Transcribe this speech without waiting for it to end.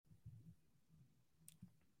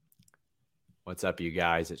What's up, you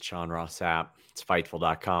guys? It's Sean Ross Sapp. It's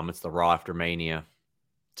Fightful.com. It's the Raw After Mania.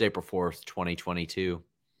 It's April 4th, 2022.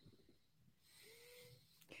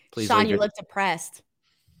 Sean, you look depressed.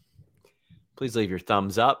 Please leave your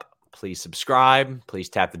thumbs up. Please subscribe. Please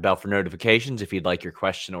tap the bell for notifications if you'd like your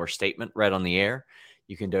question or statement read on the air.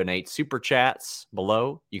 You can donate super chats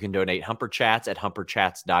below. You can donate Humper Chats at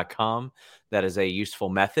humperchats.com. That is a useful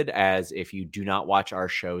method, as if you do not watch our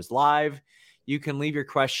shows live, you can leave your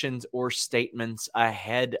questions or statements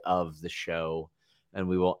ahead of the show, and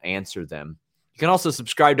we will answer them. You can also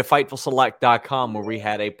subscribe to FightfulSelect.com, where we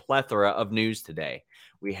had a plethora of news today.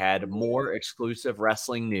 We had more exclusive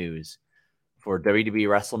wrestling news for WWE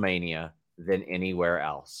WrestleMania than anywhere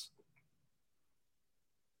else.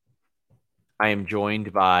 I am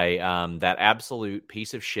joined by that absolute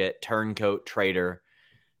piece of shit turncoat traitor,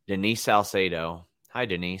 Denise Salcedo. Hi,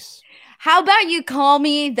 Denise. How about you call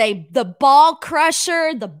me the ball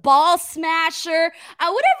crusher, the ball smasher,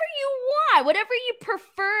 whatever you want, whatever you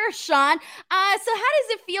prefer, Sean. So how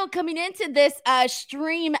does it feel coming into this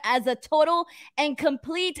stream as a total and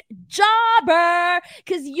complete jobber?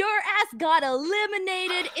 Because your ass got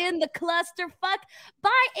eliminated in the clusterfuck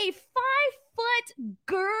by a 5-foot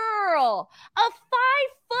girl. A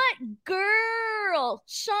 5-foot girl,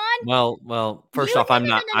 Sean. Well. First off, I'm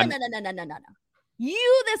not. No.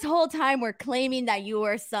 You this whole time were claiming that you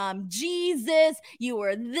were some Jesus, you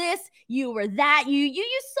were this, you were that. You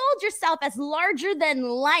sold yourself as larger than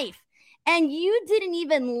life, and you didn't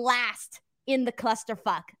even last in the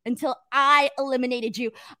clusterfuck until I eliminated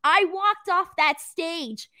you. I walked off that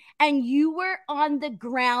stage and you were on the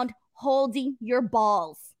ground holding your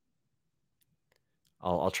balls.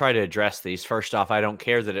 I'll try to address these. First off, I don't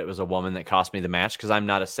care that it was a woman that cost me the match, because I'm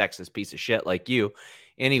not a sexist piece of shit like you.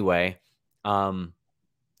 Anyway,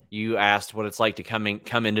 you asked what it's like to come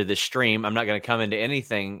into this stream. I'm not going to come into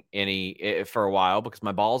anything for a while, because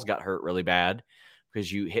my balls got hurt really bad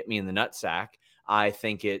because you hit me in the nutsack. I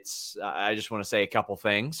think I just want to say a couple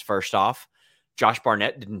things. First off, Josh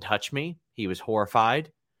Barnett didn't touch me. He was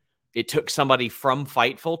horrified. It took somebody from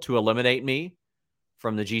Fightful to eliminate me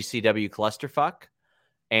from the GCW clusterfuck.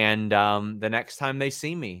 And the next time they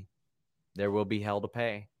see me, there will be hell to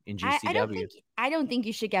pay in GCW. I don't think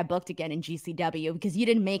you should get booked again in GCW, because you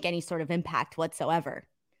didn't make any sort of impact whatsoever.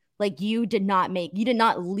 Like, you did not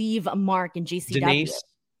leave a mark in GCW.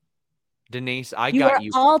 Denise, I got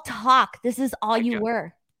you. All talk. This is all you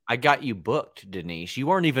were. I got you booked, Denise. You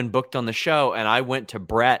weren't even booked on the show. And I went to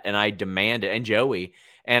Brett and I demanded, and Joey,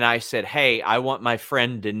 and I said, hey, I want my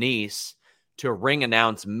friend Denise to ring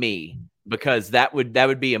announce me, because that would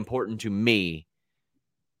be important to me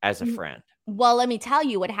as a friend. Well, let me tell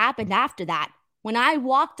you what happened after that. When I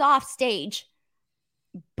walked off stage,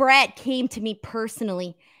 Brett came to me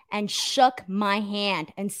personally and shook my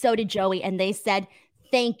hand, and so did Joey, and they said,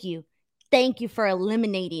 thank you for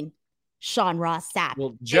eliminating Sean Ross Sapp.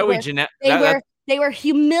 Well, Joey Jeanette, they were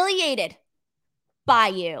humiliated by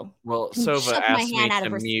you. Well, Sova asked me to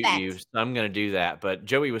mute you, so I'm going to do that. But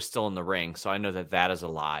Joey was still in the ring, so I know that is a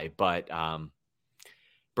lie. But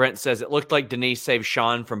Brent says it looked like Denise saved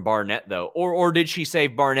Sean from Barnett, though. Or did she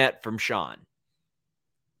save Barnett from Sean?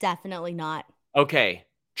 Definitely not. Okay,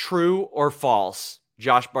 true or false?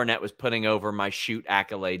 Josh Barnett was putting over my shoot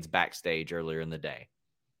accolades backstage earlier in the day.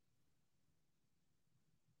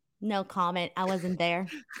 No comment. I wasn't there.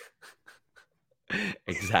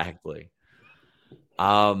 Exactly.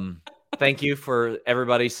 Thank you for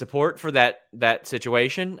everybody's support for that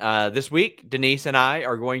situation. This week, Denise and I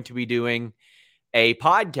are going to be doing a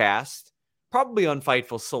podcast, probably on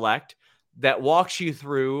Fightful Select, that walks you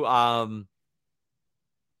through all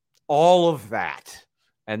of that.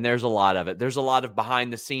 And there's a lot of it. There's a lot of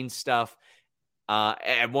behind the scenes stuff.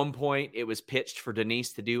 At one point, it was pitched for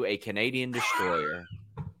Denise to do a Canadian destroyer.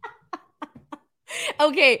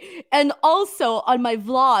 Okay, and also on my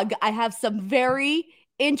vlog, I have some very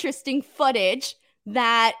interesting footage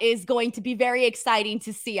that is going to be very exciting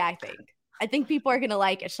to see, I think people are going to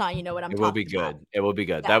like it, Sean. You know what I'm talking about. It will be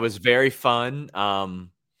good. Yeah. That was very fun.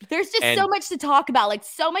 There's just so much to talk about. Like,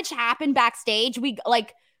 so much happened backstage. We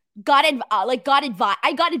got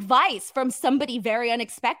advice from somebody very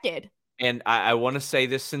unexpected. And I want to say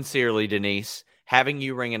this sincerely, Denise. Having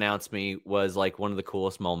you ring announce me was like one of the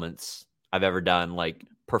coolest moments I've ever done, like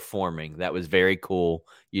performing. That was very cool.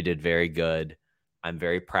 You did very good. I'm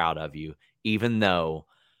very proud of you. Even though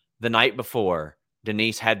the night before,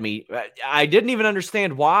 Denise had me, I didn't even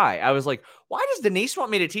understand why. I was like, why does Denise want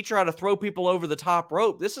me to teach her how to throw people over the top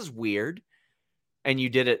rope? This is weird. And you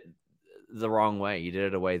did it the wrong way. You did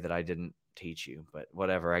it a way that I didn't teach you, but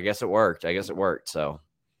whatever. I guess it worked. So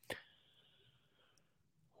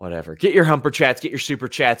Whatever. Get your humper chats. Get your super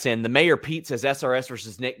chats in. The Mayor Pete says SRS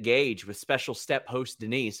versus Nick Gage with special step host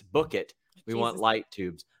Denise. Book it. We want light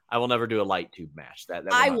tubes. I will never do a light tube match. That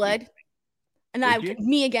I would. And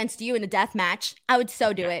me against you in a death match. I would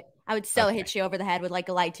so do it. I would so hit you over the head with like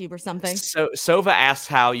a light tube or something. So Sova asks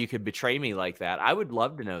how you could betray me like that. I would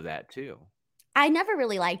love to know that too. I never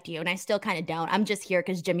really liked you, and I still kind of don't. I'm just here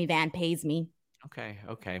because Jimmy Van pays me.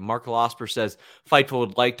 Okay. Mark Losper says, Fightful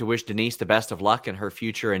would like to wish Denise the best of luck in her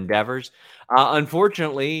future endeavors.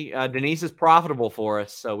 Unfortunately, Denise is profitable for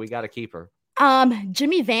us, so we got to keep her.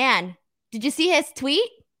 Jimmy Van, did you see his tweet?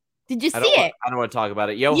 Did you see it? I don't want to talk about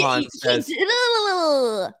it. Johan says...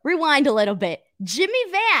 Rewind a little bit.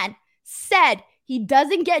 Jimmy Van said he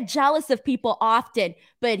doesn't get jealous of people often,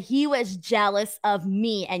 but he was jealous of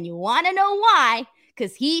me. And you want to know why?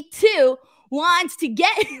 Because he, too, wants to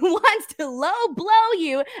low blow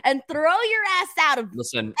you and throw your ass out of.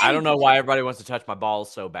 Listen, I don't know why everybody wants to touch my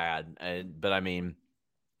balls so bad, but I mean,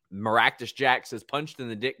 Maractus Jack says punched in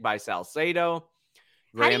the dick by Salcedo.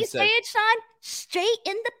 How do you say it, Sean? Straight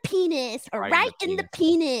in the penis or right in the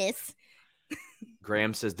penis.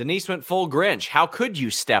 Graham says Denise went full Grinch. How could you,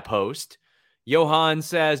 step host? Johan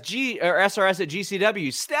says SRS at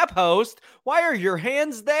GCW, step host. Why are your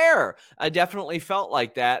hands there? I definitely felt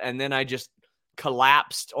like that, and then I just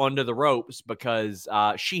collapsed onto the ropes because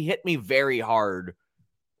she hit me very hard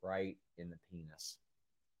right in the penis.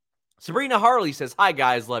 Sabrina Harley says, hi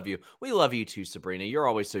guys, love you. We love you too, Sabrina. You're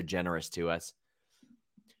always so generous to us.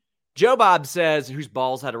 Joe Bob says, whose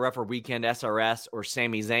balls had a rougher weekend, SRS or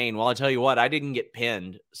Sami Zayn? Well, I'll tell you what, I didn't get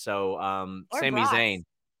pinned. So Sami Zayn.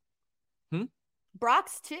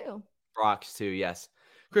 Brock's too. Yes.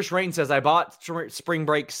 Chris Rain says, I bought Spring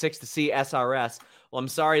Break 6 to see SRS. Well, I'm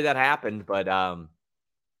sorry that happened, but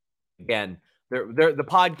again, the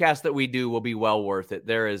podcast that we do will be well worth it.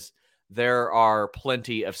 There are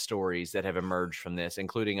plenty of stories that have emerged from this,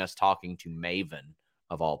 including us talking to Maven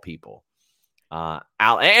of all people.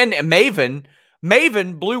 And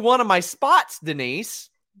Maven blew one of my spots, Denise.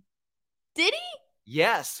 Did he?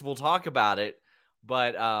 Yes, we'll talk about it.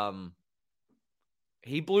 But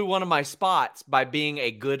he blew one of my spots by being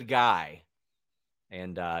a good guy.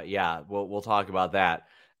 And we'll talk about that.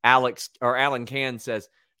 Alan Can says,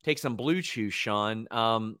 take some Blue Chew,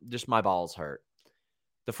 Sean. Just my balls hurt.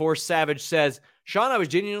 The Force Savage says, Sean, I was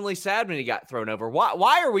genuinely sad when he got thrown over.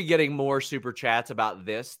 Why are we getting more super chats about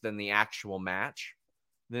this than the actual match,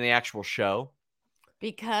 than the actual show?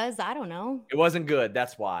 Because I don't know. It wasn't good.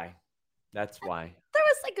 That's why. There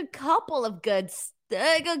was like a couple of there's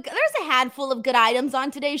a handful of good items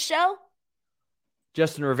on today's show.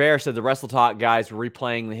 Justin Rivera said the Wrestle Talk guys were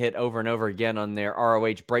replaying the hit over and over again on their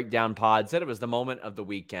ROH breakdown pod. Said it was the moment of the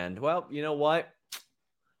weekend. Well, you know what?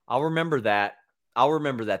 I'll remember that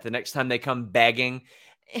the next time they come begging.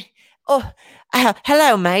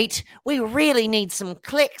 Hello, mate. We really need some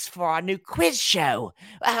clicks for our new quiz show.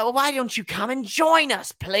 Why don't you come and join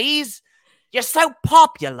us, please? You're so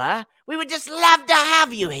popular. We would just love to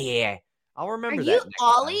have you here. I'll remember that. Are you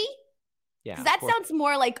Ollie? Time. Yeah. Because that sounds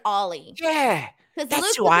more like Ollie. Yeah.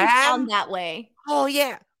 Because Luke doesn't sound that way. Oh,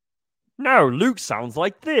 yeah. No, Luke sounds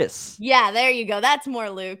like this. Yeah, there you go. That's more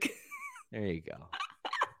Luke. There you go.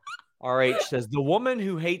 RH says, the woman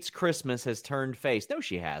who hates Christmas has turned face. No,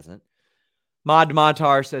 she hasn't. Mod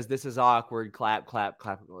Matar says, this is awkward. Clap, clap,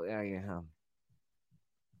 clap. Yeah.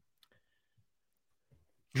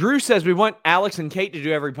 Drew says, we want Alex and Kate to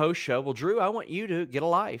do every post show. Well, Drew, I want you to get a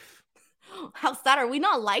life. How's that? Are we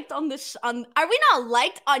not liked on this? Are we not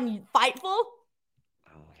liked on Fightful?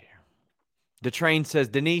 Oh, yeah. DeTrain says,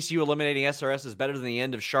 Denise, you eliminating SRS is better than the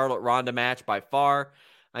end of Charlotte Ronda match by far.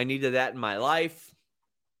 I needed that in my life.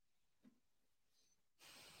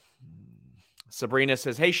 Sabrina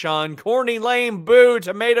says, hey, Sean, corny, lame, boo,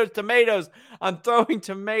 tomatoes. I'm throwing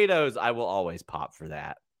tomatoes. I will always pop for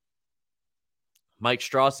that. Mike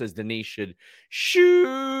Straw says Denise should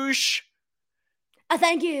shoosh.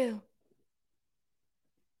 Thank you.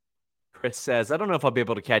 Chris says, I don't know if I'll be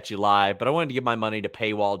able to catch you live, but I wanted to give my money to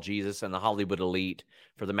Paywall Jesus and the Hollywood Elite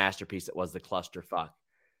for the masterpiece that was the clusterfuck.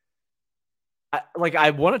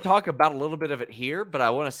 I want to talk about a little bit of it here, but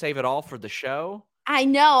I want to save it all for the show. I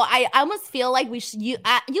know. I almost feel like we should.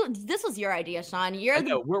 This was your idea, Sean. We're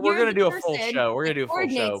going to do a full show. We're going to do a full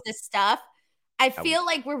show. This stuff. I feel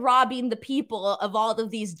like we're robbing the people of all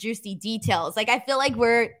of these juicy details. Like I feel like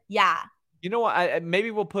You know what?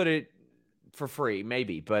 Maybe we'll put it for free,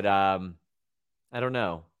 maybe, but I don't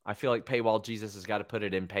know. I feel like Paywall Jesus has got to put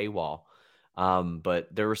it in paywall. But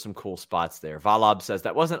there were some cool spots there. Valab says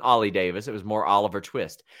that wasn't Ollie Davis. It was more Oliver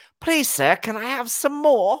Twist. Please, sir, can I have some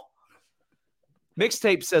more?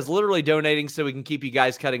 Mixtape says literally donating so we can keep you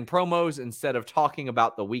guys cutting promos instead of talking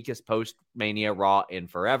about the weakest post-Mania Raw in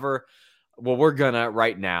forever. Well, we're gonna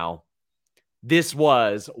right now. This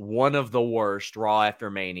was one of the worst Raw after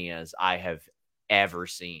Manias I have ever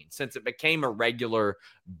seen since it became a regular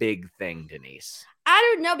big thing, Denise.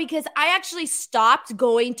 I don't know, because I actually stopped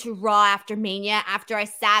going to Raw after Mania after I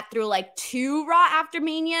sat through like 2 Raw after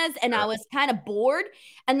Manias and I was kind of bored.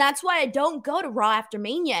 And that's why I don't go to Raw after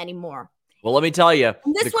Mania anymore. Well, let me tell you,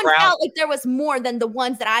 this one felt like there was more than the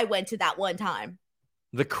ones that I went to that one time.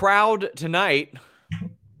 The crowd tonight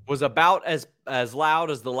was about as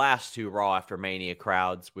loud as the last 2 Raw after Mania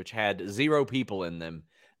crowds, which had 0 people in them.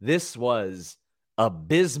 This was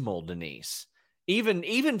abysmal, Denise.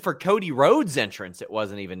 Even for Cody Rhodes' entrance, it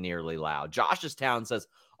wasn't even nearly loud. Josh's Town says,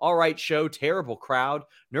 all right, show, terrible crowd.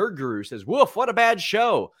 Nerd Guru says, woof, what a bad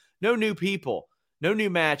show. No new people, no new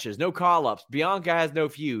matches, no call-ups. Bianca has no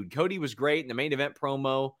feud. Cody was great, and the main event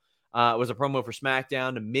promo was a promo for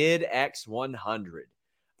SmackDown, mid X100.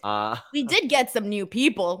 We did get some new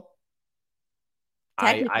people.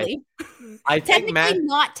 Technically. I think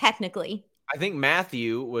not technically. I think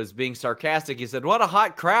Matthew was being sarcastic. He said, what a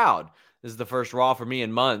hot crowd. This is the first Raw for me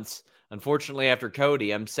in months. Unfortunately, after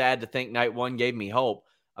Cody, I'm sad to think night 1 gave me hope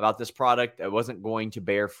about this product. I wasn't going to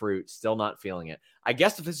bear fruit. Still not feeling it. I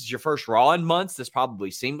guess if this is your first Raw in months, this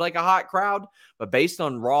probably seemed like a hot crowd. But based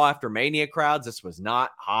on Raw after Mania crowds, this was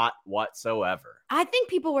not hot whatsoever. I think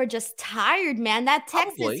people were just tired, man. That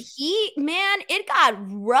Texas heat, man, it got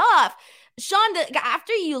rough. Sean,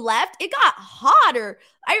 after you left, it got hotter.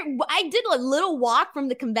 I did a little walk from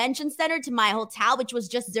the convention center to my hotel, which was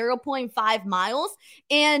just 0.5 miles.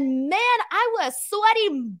 And man, I was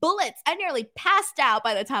sweating bullets. I nearly passed out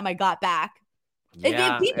by the time I got back.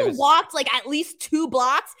 Yeah, if people walked like at least 2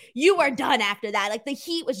 blocks, you were done after that. Like the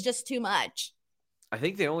heat was just too much. I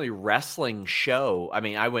think the only wrestling show, I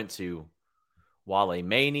mean, I went to Wale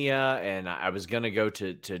Mania, and I was going to go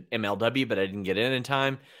to MLW, but I didn't get in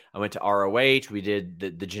time. I went to ROH. We did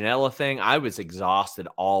the Janela thing. I was exhausted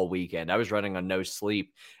all weekend. I was running on no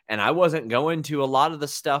sleep, and I wasn't going to a lot of the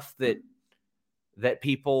stuff that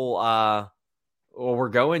people were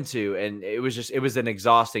going to, and it was an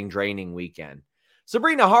exhausting, draining weekend.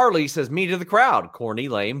 Sabrina Harley says, me to the crowd. Corny,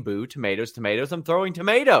 lame, boo, tomatoes, tomatoes. I'm throwing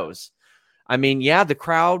tomatoes. I mean, yeah, the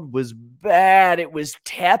crowd was bad. It was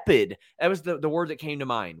tepid. That was the word that came to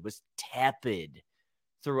mind, was tepid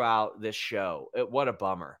throughout this show. What a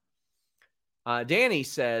bummer. Danny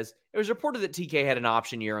says, it was reported that TK had an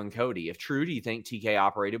option year on Cody. If true, do you think TK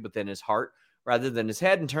operated within his heart rather than his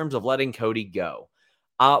head in terms of letting Cody go?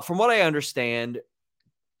 From what I understand,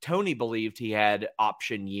 Tony believed he had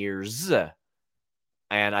option years.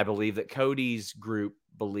 And I believe that Cody's group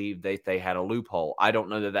believed they had a loophole. I don't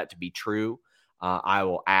know that to be true. I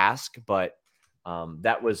will ask, but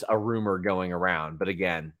that was a rumor going around. But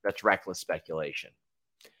again, that's reckless speculation.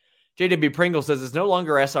 JW Pringle says it's no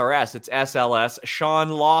longer SRS, it's SLS. Sean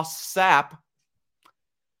lost Sap.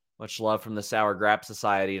 Much love from the Sour Grap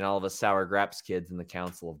Society and all of us Sour Graps kids in the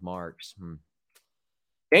Council of Marks.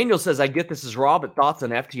 Daniel says, I get this is Raw, but thoughts on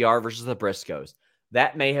FTR versus the Briscoes.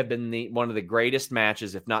 That may have been one of the greatest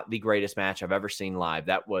matches, if not the greatest match I've ever seen live.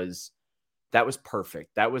 That was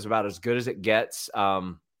perfect. That was about as good as it gets.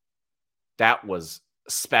 That was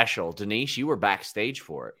special. Denise, you were backstage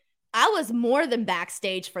for it. I was more than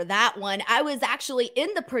backstage for that one. I was actually in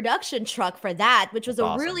the production truck for that, which was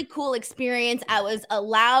a really cool experience. I was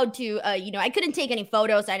allowed to, I couldn't take any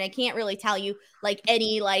photos, and I can't really tell you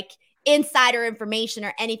any insider information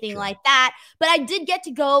or anything like that. But I did get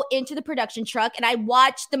to go into the production truck, and I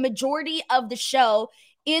watched the majority of the show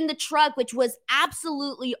in the truck, which was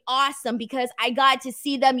absolutely awesome because I got to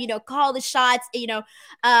see them, call the shots.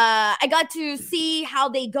 I got to see how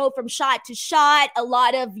they go from shot to shot, a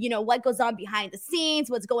lot of, what goes on behind the scenes,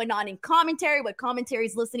 what's going on in commentary, what commentary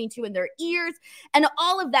is listening to in their ears, and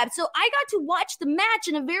all of that. So I got to watch the match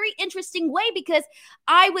in a very interesting way because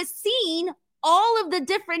I was seeing all of the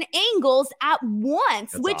different angles at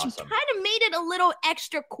once, which kind of made it a little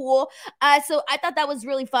extra cool. So I thought that was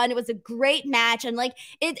really fun. It was a great match. And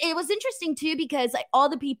it was interesting too, because all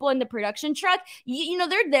the people in the production truck,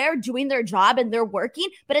 they're there doing their job and they're working,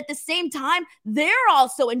 but at the same time, they're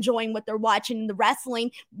also enjoying what they're watching in the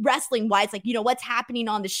wrestling wise, what's happening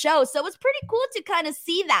on the show. So it was pretty cool to kind of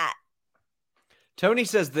see that. Tony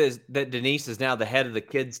says that Denise is now the head of the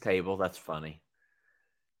kids table. That's funny.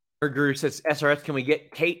 Her guru says, SRS, can we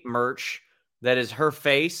get Kate merch that is her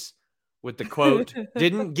face with the quote,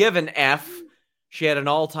 didn't give an F. She had an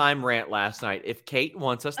all-time rant last night. If Kate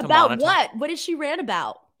wants us to About what? What did she rant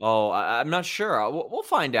about? Oh, I'm not sure. We'll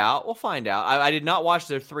find out. We'll find out. I did not watch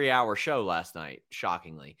their 3-hour show last night,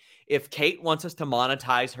 shockingly. If Kate wants us to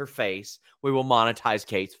monetize her face, we will monetize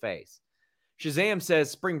Kate's face. Shazam says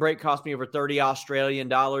Spring Break cost me over $30 Australian,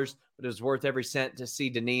 but it was worth every cent to see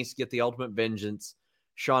Denise get the ultimate vengeance.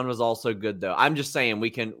 Sean was also good, though. I'm just saying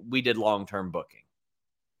we did long-term booking.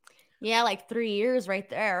 Yeah, like 3 years right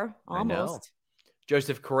there. Almost.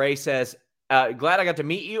 Joseph Correa says, glad I got to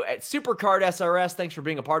meet you at Supercard SRS. Thanks for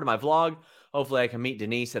being a part of my vlog. Hopefully I can meet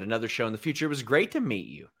Denise at another show in the future. It was great to meet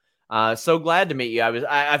you. So glad to meet you.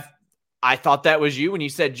 I thought that was you when you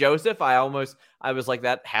said Joseph. I was like,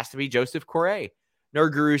 that has to be Joseph Correa.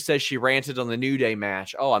 Nerd Guru says she ranted on the New Day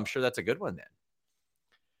match. Oh, I'm sure that's a good one then.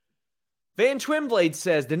 Van Twinblade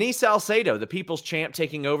says Denise Salcedo, the people's champ,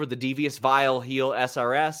 taking over the devious vile heel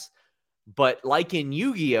SRS. But like in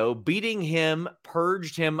Yu-Gi-Oh, beating him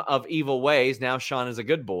purged him of evil ways. Now Sean is a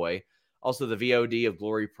good boy. Also, the VOD of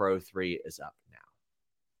Glory Pro 3 is up now.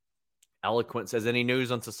 Eloquent says, any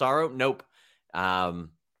news on Cesaro? Nope.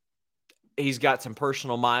 He's got some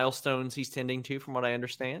personal milestones he's tending to, from what I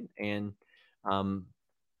understand. And I don't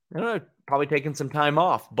know, probably taking some time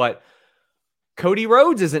off. But Cody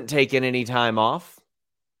Rhodes isn't taking any time off.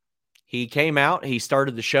 He came out. He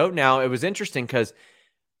started the show. Now, it was interesting because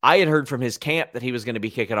I had heard from his camp that he was going to be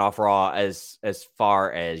kicking off Raw as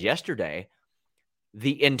far as yesterday.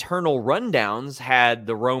 The internal rundowns had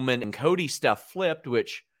the Roman and Cody stuff flipped,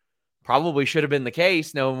 which probably should have been the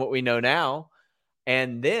case, knowing what we know now.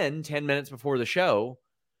 And then 10 minutes before the show,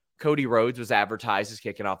 Cody Rhodes was advertised as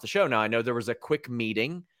kicking off the show. Now, I know there was a quick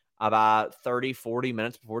meeting about 30, 40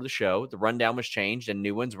 minutes before the show. The rundown was changed and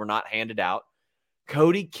new ones were not handed out.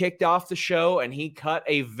 Cody kicked off the show and he cut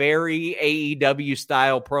a very AEW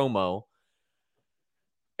style promo.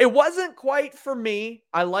 It wasn't quite for me.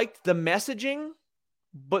 I liked the messaging,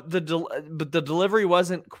 but the delivery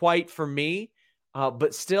wasn't quite for me.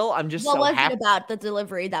 But still, I'm just what so was happy. It about the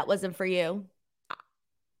delivery that wasn't for you?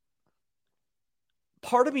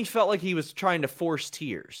 Part of me felt like he was trying to force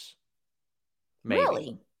tears. Maybe.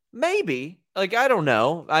 Really? Maybe. Like, I don't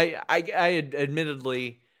know. I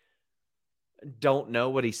admittedly don't know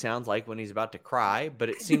what he sounds like when he's about to cry, but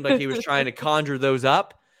it seemed like he was trying to conjure those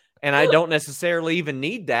up. And I don't necessarily even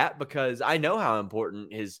need that because I know how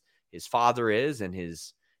important his father is and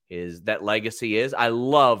his that legacy is. I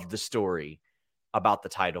love the story about the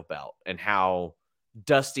title belt and how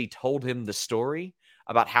Dusty told him the story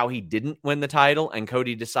about how he didn't win the title, and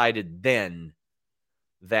Cody decided then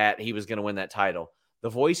that he was going to win that title. The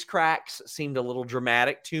voice cracks seemed a little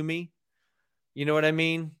dramatic to me. You know what I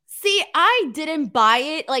mean? See, I didn't buy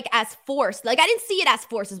it like as forced. Like I didn't see it as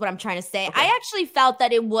forced is what I'm trying to say. Okay. I actually felt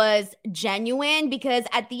that it was genuine because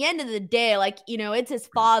at the end of the day, like, you know, it's his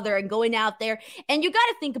father and going out there. And you got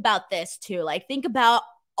to think about this too. Like think about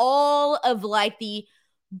all of like the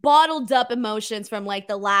bottled up emotions from like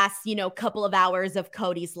the last, you know, couple of hours of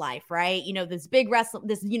Cody's life, right? You know, this big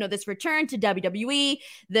this return to WWE,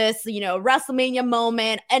 this, you know, WrestleMania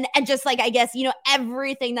moment and just like, I guess, you know,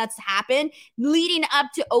 everything that's happened leading up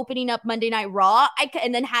to opening up Monday Night Raw.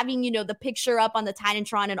 And then having, you know, the picture up on the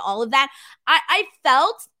Titantron and all of that. I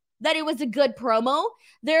felt that it was a good promo.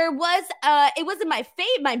 There was it wasn't my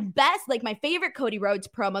favorite Cody Rhodes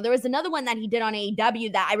promo. There was another one that he did on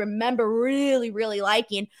AEW that I remember really, really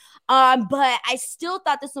liking. But I still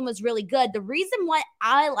thought this one was really good. The reason why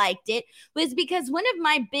I liked it was because one of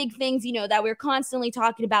my big things, you know, that we're constantly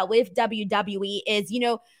talking about with WWE is, you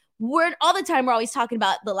know, we're always talking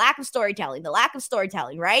about the lack of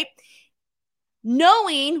storytelling, right?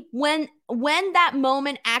 Knowing when that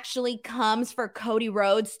moment actually comes for Cody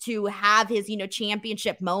Rhodes to have his, you know,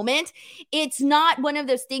 championship moment, it's not one of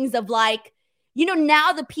those things of like, you know,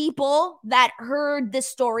 now the people that heard the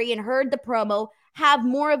story and heard the promo have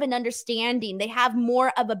more of an understanding. They have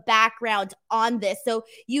more of a background on this. So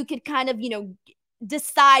you could kind of, you know,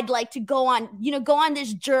 decide like to go on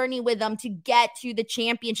this journey with them to get to the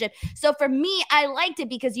championship. So for me, I liked it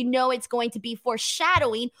because, you know, it's going to be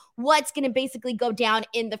foreshadowing what's going to basically go down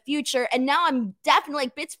in the future. And now I'm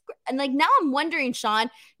definitely now I'm wondering,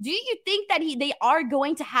 Sean, do you think that they are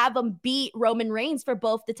going to have him beat Roman Reigns for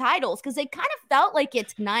both the titles? Because it kind of felt like it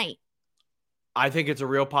tonight. I think it's a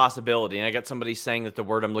real possibility. And I got somebody saying that the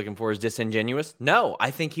word I'm looking for is disingenuous. No,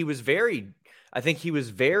 I think he was very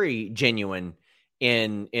genuine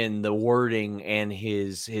in the wording and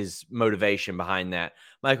his motivation behind that.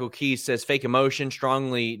 Michael Keys says fake emotion,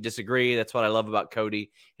 strongly disagree. That's what I love about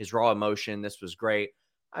Cody, his raw emotion. This was great.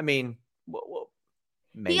 I mean,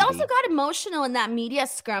 maybe. He also got emotional in that media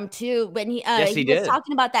scrum too when he he was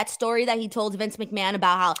talking about that story that he told Vince McMahon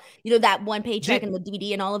about how, you know, that one paycheck and the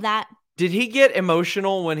DVD and all of that. Did he get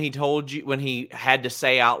emotional when he told you, when he had to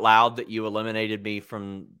say out loud that you eliminated me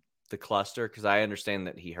from the cluster? Because I understand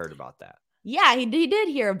that he heard about that. Yeah, he did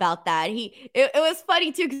hear about that. It was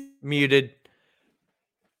funny too. Muted.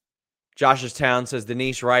 Josh's Town says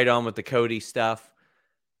Denise right on with the Cody stuff.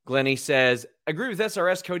 Glenny says, agree with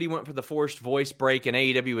SRS. Cody went for the forced voice break in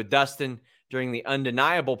AEW with Dustin during the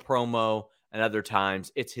undeniable promo, and other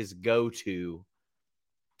times it's his go-to.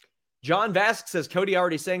 John Vask says Cody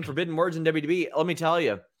already saying forbidden words in WWE. Let me tell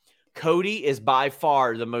you, Cody is by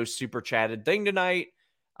far the most super chatted thing tonight.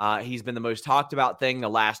 He's been the most talked about thing the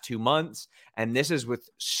last 2 months. And this is with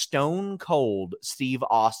Stone Cold Steve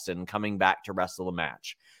Austin coming back to wrestle a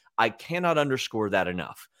match. I cannot underscore that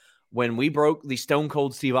enough. When we broke the Stone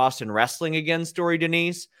Cold Steve Austin wrestling again story,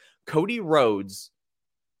 Denise, Cody Rhodes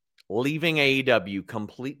leaving AEW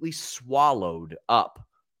completely swallowed up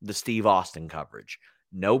the Steve Austin coverage.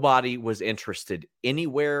 Nobody was interested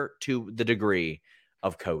anywhere to the degree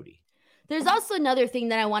of Cody. There's also another thing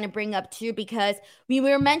that I want to bring up too, because we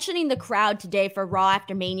were mentioning the crowd today for Raw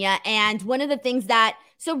After Mania. And one of the things that,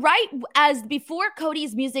 so right as before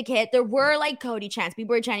Cody's music hit, there were like Cody chants.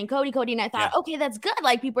 People were chanting Cody, Cody. And I thought, okay, that's good.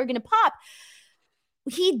 Like people are going to pop.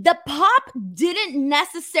 The pop didn't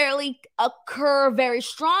necessarily occur very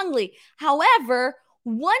strongly. However,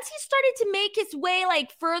 once he started to make his way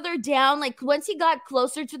like further down, like once he got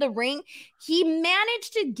closer to the ring, he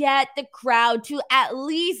managed to get the crowd to at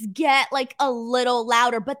least get like a little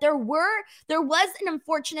louder. But there was an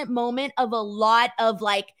unfortunate moment of a lot of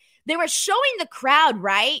like, they were showing the crowd,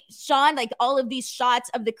 right, Sean, like all of these shots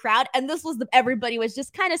of the crowd. And this was everybody was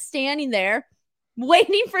just kind of standing there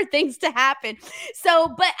waiting for things to happen.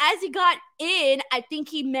 So, but as he got in, I think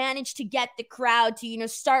he managed to get the crowd to,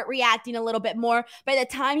 start reacting a little bit more. By the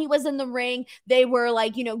time he was in the ring, they were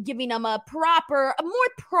like, giving him a more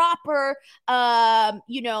proper,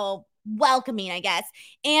 welcoming, I guess.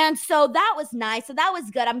 And so that was nice. So that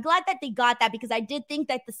was good. I'm glad that they got that, because I did think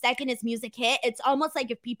that the second his music hit, it's almost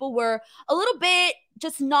like if people were a little bit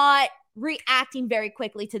just not reacting very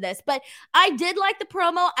quickly to this. But I did like the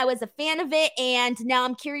promo. I was a fan of it, and now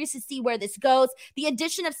I'm curious to see where this goes. The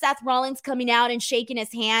addition of Seth Rollins coming out and shaking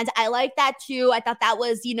his hand, I like that too. I thought that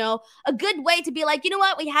was, a good way to be like, you know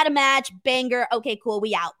what, we had a match, banger, okay, cool,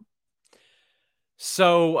 we out.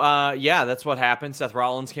 So, that's what happened. Seth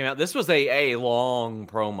Rollins came out. This was a long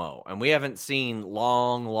promo, and we haven't seen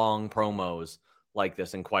long promos like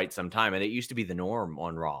this in quite some time, and it used to be the norm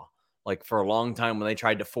on Raw. Like for a long time when they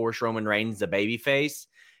tried to force Roman Reigns the babyface,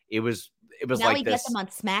 it was now like we this. Get them on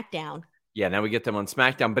SmackDown. Yeah, now we get them on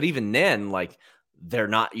SmackDown. But even then, like they're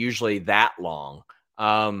not usually that long.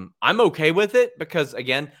 I'm okay with it because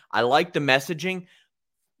again, I like the messaging,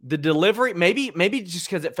 the delivery. Maybe just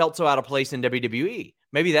because it felt so out of place in WWE.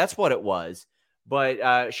 Maybe that's what it was.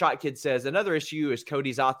 But Shot Kid says another issue is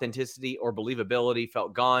Cody's authenticity or believability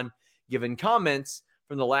felt gone, given comments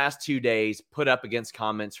from the last 2 days put up against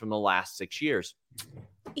comments from the last 6 years.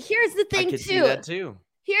 Here's the thing, I could see that too.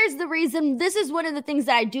 Here's the reason. This is one of the things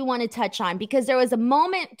that I do want to touch on, because there was a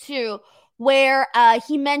moment too where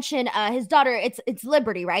he mentioned his daughter. It's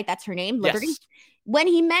Liberty, right? That's her name, Liberty. Yes. When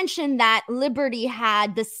he mentioned that Liberty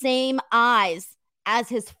had the same eyes as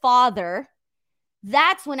his father,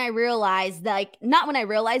 that's when I realized, like, not when I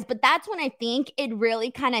realized, but that's when I think it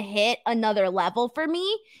really kind of hit another level for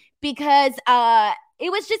me, because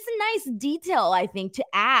it was just a nice detail, I think, to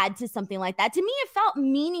add to something like that. To me, it felt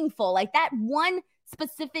meaningful. Like that one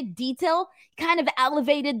specific detail kind of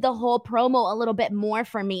elevated the whole promo a little bit more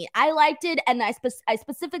for me. I liked it, and I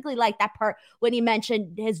specifically liked that part when he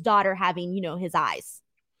mentioned his daughter having, his eyes.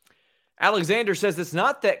 Alexander says it's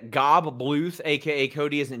not that Gob Bluth, a.k.a.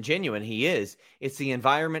 Cody, isn't genuine. He is. It's the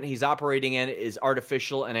environment he's operating in is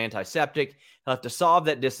artificial and antiseptic. He'll have to solve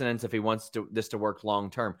that dissonance if he wants this to work long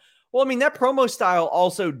term. Well, I mean, that promo style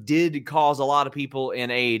also did cause a lot of people in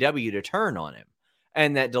AEW to turn on him,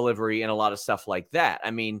 and that delivery and a lot of stuff like that.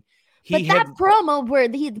 I mean, that promo where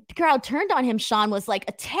the crowd turned on him, Sean, was like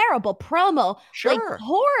a terrible promo. Sure. Like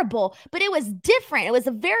horrible, but it was different. It was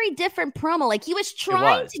a very different promo. Like he was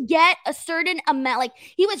trying to get a certain amount, like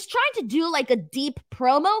he was trying to do like a deep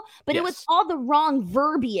promo, but it was all the wrong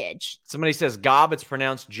verbiage. Somebody says, Gob, it's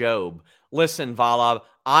pronounced Job. Listen, Valav,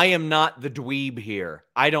 I am not the dweeb here.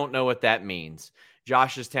 I don't know what that means.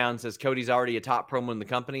 Josh's Town says Cody's already a top promo in the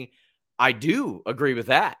company. I do agree with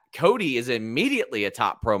that. Cody is immediately a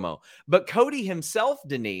top promo. But Cody himself,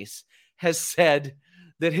 Denise, has said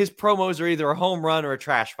that his promos are either a home run or a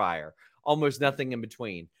trash fire. Almost nothing in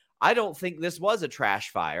between. I don't think this was a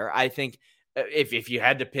trash fire. I think if you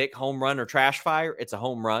had to pick home run or trash fire, it's a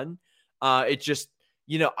home run. It just,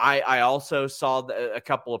 I also saw a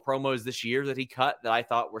couple of promos this year that he cut that I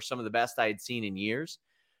thought were some of the best I had seen in years.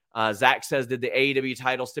 Zach says, did the AEW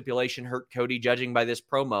title stipulation hurt Cody judging by this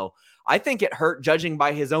promo? I think it hurt judging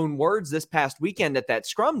by his own words this past weekend at that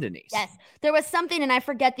scrum, Denise. Yes, there was something, and I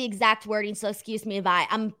forget the exact wording, so excuse me if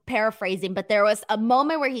I'm paraphrasing, but there was a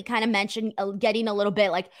moment where he kind of mentioned getting a little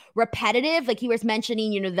bit like repetitive. Like he was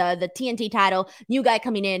mentioning, the TNT title, new guy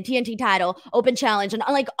coming in, TNT title, open challenge, and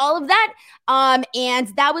like all of that. And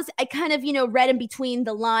that was, I kind of, read in between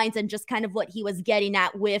the lines and just kind of what he was getting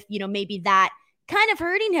at with, maybe that kind of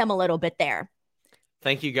hurting him a little bit there.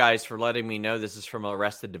 Thank you guys for letting me know this is from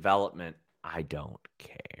Arrested Development. I don't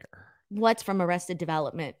care. What's from Arrested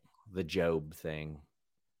Development? The Job thing.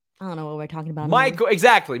 I don't know what we're talking about.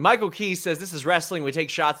 Exactly. Michael Keys says, this is wrestling. We take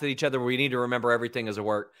shots at each other. We need to remember everything is a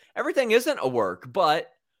work. Everything isn't a work,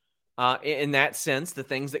 but in that sense, the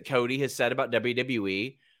things that Cody has said about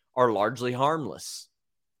WWE are largely harmless.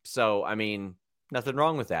 So, I mean, nothing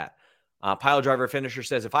wrong with that. Pile Driver Finisher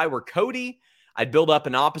says, if I were Cody, I'd build up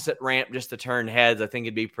an opposite ramp just to turn heads. I think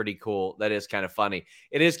it'd be pretty cool. That is kind of funny.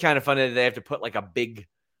 It is kind of funny that they have to put like a big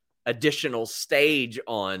additional stage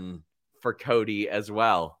on for Cody as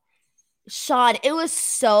well. Sean, it was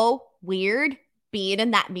so weird being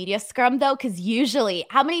in that media scrum though, because usually,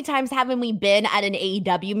 how many times haven't we been at an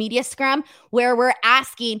AEW media scrum where we're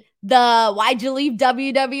asking why'd you leave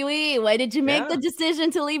WWE? Why did you make the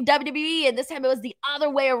decision to leave WWE? And this time it was the other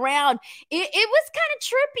way around. It was kind of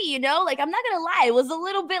trippy, like I'm not gonna lie, it was a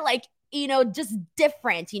little bit like, just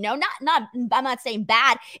different, not I'm not saying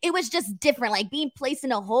bad. It was just different, like being placed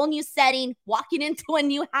in a whole new setting, walking into a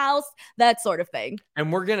new house, that sort of thing.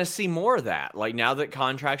 And we're going to see more of that. Like now that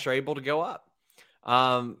contracts are able to go up.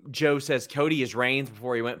 Joe says Cody is Reigns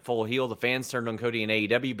before he went full heel. The fans turned on Cody in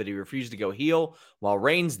AEW, but he refused to go heel while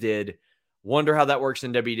Reigns did. Wonder how that works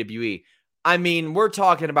in WWE. I mean, we're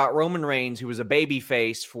talking about Roman Reigns, who was a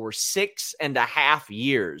babyface for 6.5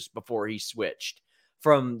 years before he switched.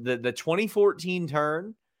 From the 2014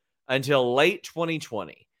 turn until late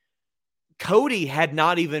 2020. Cody had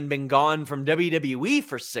not even been gone from WWE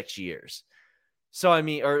for 6 years. So, I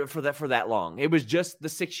mean, or for that long. It was just the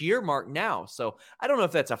 6-year mark now. So, I don't know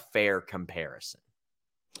if that's a fair comparison.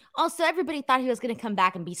 Also, everybody thought he was going to come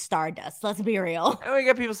back and be Stardust. Let's be real. And we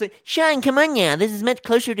got people saying, Sean, come on now. This is much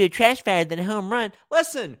closer to a trash fire than a home run.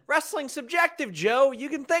 Listen, wrestling's subjective, Joe. You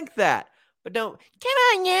can think that. But don't. Come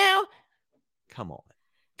on now. Come on.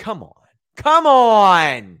 Come on. Come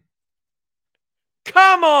on.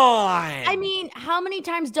 Come on. I mean, how many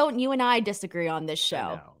times don't you and I disagree on this show?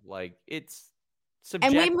 I know. Like, it's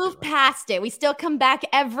subjective. And we move past it. We still come back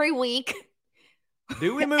every week.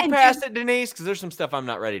 Do we move past it, Denise? Because there's some stuff I'm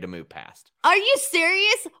not ready to move past. Are you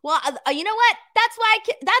serious? Well, you know what? That's why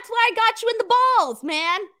I got you in the balls,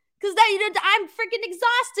 man. Because I'm freaking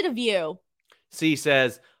exhausted of you. C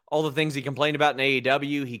says, all the things he complained about in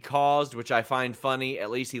AEW, he caused, which I find funny.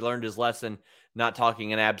 At least he learned his lesson, not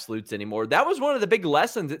talking in absolutes anymore. That was one of the big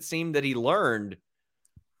lessons it seemed that he learned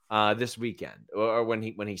this weekend, or when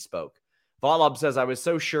he spoke. Vollob says, I was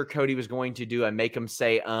so sure Cody was going to do a make him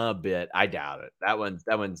say bit. I doubt it. That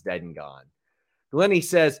one's dead and gone. Glenny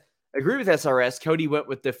says, agree with SRS. Cody went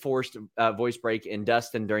with the forced voice break in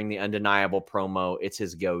Dustin during the undeniable promo. It's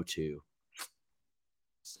his go-to.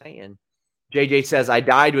 Saying. JJ says, I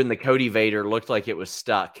died when the Cody Vader looked like it was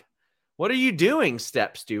stuck. What are you doing,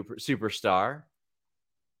 Step Superstar?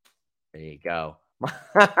 There you go.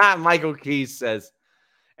 Michael Keys says,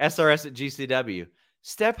 SRS at GCW.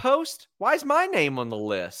 Step host? Why is my name on the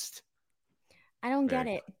list? I don't get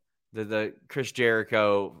it. The Chris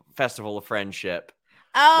Jericho Festival of Friendship.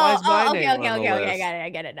 Okay. I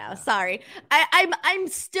get it now. Yeah. Sorry. I'm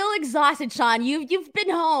still exhausted, Sean. You've been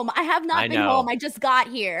home. I have not been home. I just got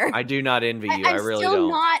here. I do not envy you. I really don't. I'm still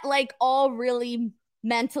not like all really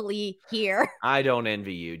mentally here. I don't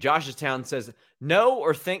envy you. Josh's Town says, no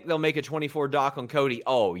or think they'll make a 24 doc on Cody.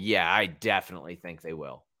 Oh, yeah, I definitely think they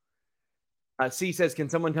will. C says, can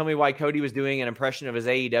someone tell me why Cody was doing an impression of his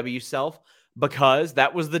AEW self? Because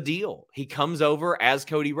that was the deal. He comes over as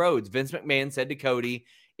Cody Rhodes. Vince McMahon said to Cody,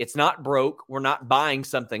 it's not broke. We're not buying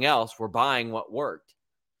something else. We're buying what worked.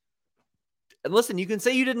 And listen, you can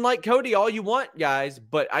say you didn't like Cody all you want, guys,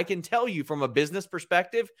 but I can tell you from a business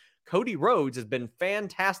perspective, Cody Rhodes has been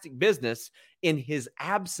fantastic business in his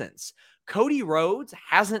absence. Cody Rhodes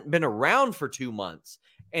hasn't been around for 2 months,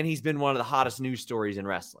 and he's been one of the hottest news stories in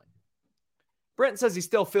wrestling. Brent says he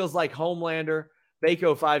still feels like Homelander.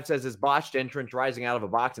 Bako5 says his botched entrance rising out of a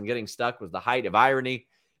box and getting stuck was the height of irony.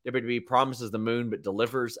 WWE promises the moon but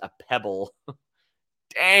delivers a pebble.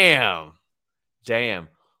 Damn.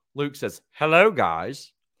 Luke says, hello,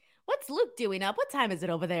 guys. What's Luke doing up? What time is it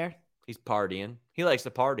over there? He's partying. He likes to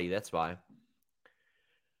party. That's why.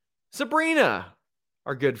 Sabrina,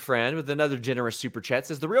 our good friend with another generous super chat,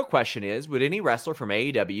 says the real question is, would any wrestler from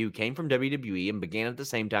AEW who came from WWE and began at the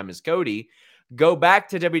same time as Cody go back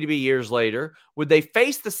to WWE years later? Would they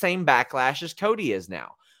face the same backlash as Cody is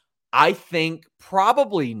now? I think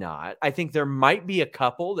probably not. I think there might be a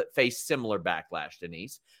couple that face similar backlash,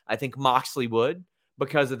 Denise. I think Moxley would,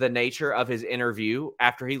 because of the nature of his interview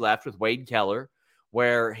after he left with Wade Keller,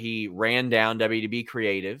 where he ran down WWE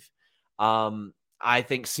Creative. I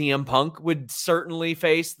think CM Punk would certainly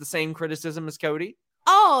face the same criticism as Cody.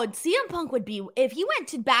 Oh, CM Punk would be, if he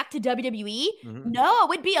went back to WWE, no, it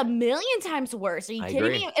would be a million times worse. Are you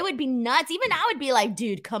kidding me? It would be nuts. Even I would be like,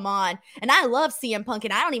 dude, come on. And I love CM Punk,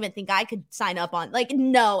 and I don't even think I could sign up on, like,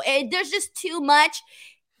 no, there's just too much.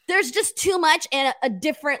 There's just too much and a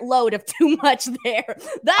different load of too much there.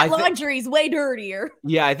 That laundry is way dirtier.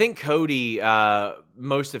 Yeah, I think Cody,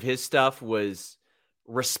 most of his stuff was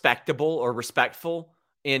respectable or respectful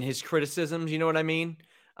in his criticisms. You know what I mean?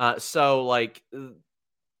 So, like,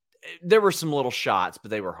 there were some little shots,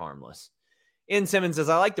 but they were harmless. Ian Simmons says,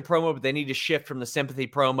 I like the promo, but they need to shift from the sympathy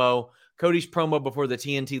promo. Cody's promo before the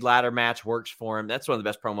TNT ladder match works for him. That's one of the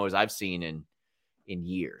best promos I've seen in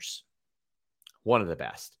years. One of the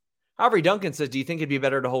best. Avery Duncan says, do you think it'd be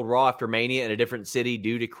better to hold Raw after Mania in a different city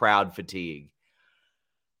due to crowd fatigue?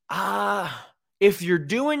 If you're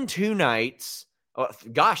doing 2 nights,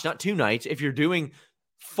 not 2 nights. If you're doing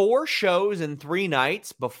 4 shows in 3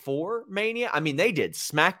 nights before Mania, I mean, they did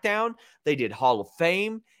SmackDown, they did Hall of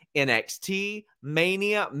Fame, NXT,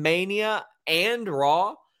 Mania, and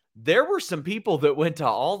Raw. There were some people that went to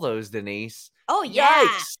all those, Denise. Oh, yeah.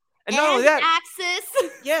 Yikes. And not only that,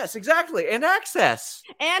 Access. Yes, exactly. And Access.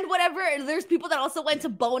 And whatever. There's people that also went to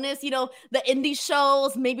bonus, the indie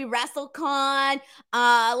shows, maybe WrestleCon.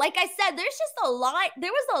 Like I said, there's just a lot.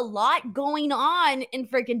 There was a lot going on in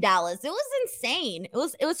freaking Dallas. It was insane.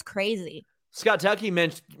 It was crazy. Scott Tucky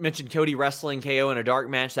mentioned Cody wrestling KO in a dark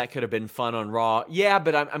match. That could have been fun on Raw. Yeah,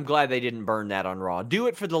 but I'm glad they didn't burn that on Raw. Do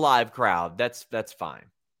it for the live crowd. That's fine.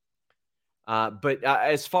 But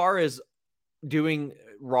as far as doing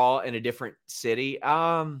Raw in a different city,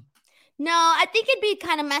 no, I think it'd be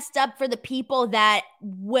kind of messed up for the people that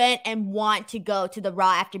went and want to go to the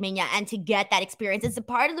Raw after Mania and to get that experience. It's a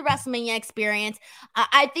part of the WrestleMania experience.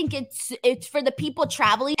 I think it's for the people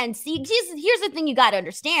traveling and see. Here's the thing you got to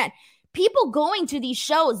understand. People going to these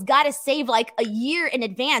shows got to save like a year in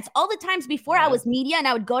advance. All the times before I was media and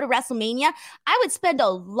I would go to WrestleMania, I would spend a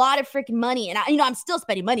lot of freaking money. And I'm still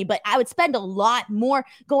spending money, but I would spend a lot more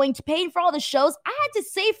going to paying for all the shows. I had to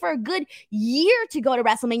save for a good year to go to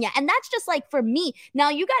WrestleMania. And that's just like for me. Now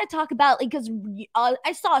you got to talk about, like, because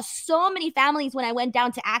I saw so many families when I went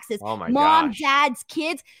down to Access. Oh my Mom, gosh. dads,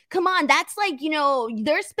 kids. Come on. That's like,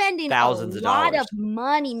 they're spending thousands a lot of dollars. of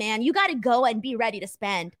money, man. You got to go and be ready to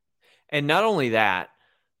spend. And not only that,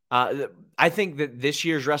 I think that this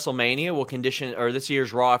year's WrestleMania will condition, or this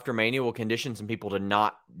year's Raw after Mania will condition some people to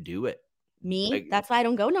not do it. Me? That's why I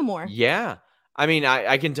don't go no more. Yeah. I mean,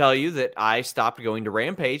 I can tell you that I stopped going to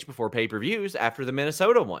Rampage before pay-per-views after the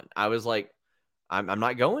Minnesota one. I was like, I'm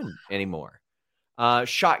not going anymore.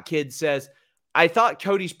 Shot Kid says, I thought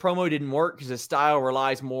Cody's promo didn't work because his style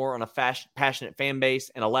relies more on a passionate fan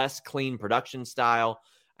base and a less clean production style.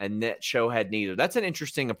 And that show had neither. That's an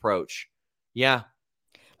interesting approach. Yeah.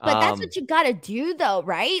 But that's what you got to do, though,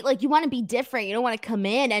 right? Like, you want to be different. You don't want to come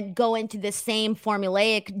in and go into the same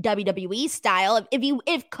formulaic WWE style.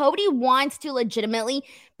 If Cody wants to legitimately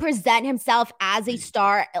present himself as a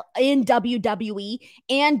star in WWE,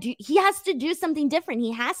 and he has to do something different.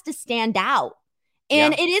 He has to stand out.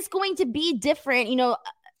 And it is going to be different,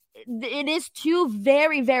 it is 2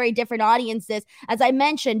 very, very different audiences. As I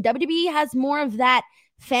mentioned, WWE has more of that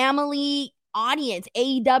family audience.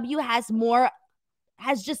 AEW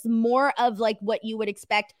has just more of like what you would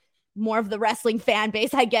expect more of the wrestling fan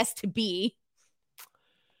base, I guess, to be.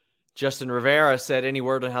 Justin Rivera said, any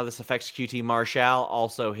word on how this affects QT Marshall?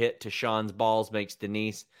 Also hit to Sean's balls makes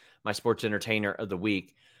Denise my sports entertainer of the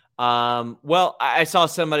week. Well, I saw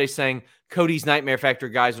somebody saying Cody's Nightmare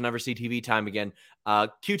Factory guys will never see TV time again.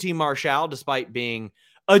 QT Marshall, despite being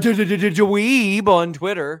a dweeb on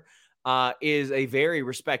Twitter, is a very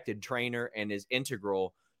respected trainer and is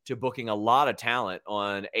integral to booking a lot of talent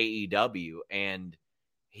on AEW. And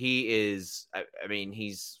he is,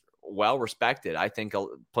 he's well respected. I think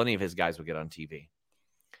plenty of his guys will get on TV.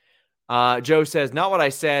 Joe says, not what I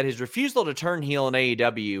said. His refusal to turn heel in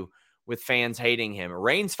AEW with fans hating him.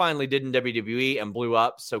 Reigns finally did in WWE and blew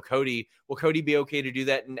up. So will Cody be okay to do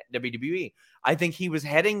that in WWE? I think he was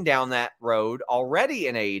heading down that road already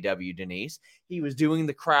in AEW, Denise. He was doing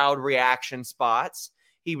the crowd reaction spots.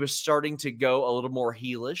 He was starting to go a little more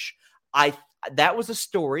heelish. That was a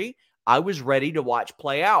story I was ready to watch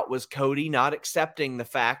play out. Was Cody not accepting the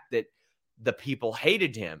fact that the people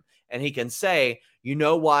hated him? And he can say, you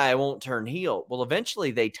know why I won't turn heel? Well,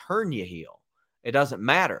 eventually they turn you heel. It doesn't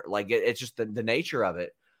matter. Like it's just the nature of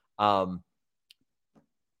it. The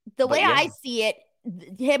way I see it,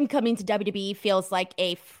 him coming to WWE feels like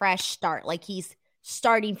a fresh start. Like he's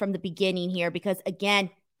starting from the beginning here because, again,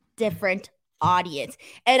 different audience.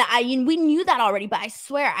 And we knew that already, but I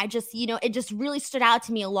swear, it just really stood out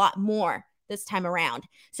to me a lot more this time around.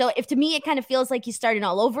 So to me, it kind of feels like he's starting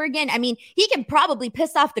all over again. I mean, he can probably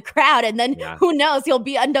piss off the crowd and then who knows, he'll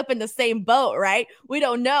end up in the same boat, right? We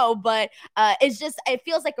don't know, but it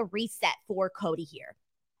feels like a reset for Cody here.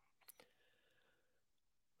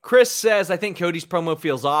 Chris says, I think Cody's promo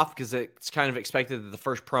feels off because it's kind of expected that the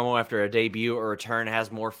first promo after a debut or return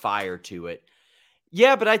has more fire to it.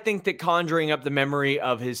 Yeah, but I think that conjuring up the memory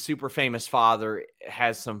of his super famous father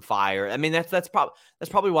has some fire. I mean, that's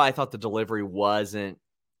probably why I thought the delivery wasn't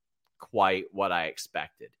quite what I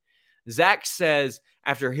expected. Zach says,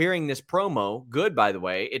 after hearing this promo, good, by the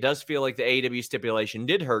way, it does feel like the AEW stipulation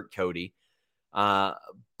did hurt Cody.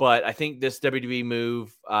 But I think this WWE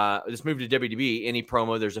move, this move to WWE, any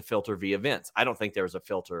promo, there's a filter via Vince. I don't think there was a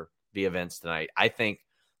filter via Vince tonight. I think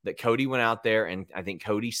that Cody went out there and I think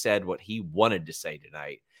Cody said what he wanted to say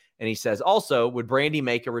tonight. And he says, also, would Brandy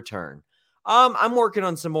make a return? I'm working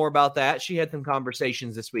on some more about that. She had some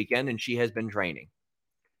conversations this weekend and she has been training.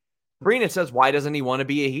 Sabrina says, why doesn't he want to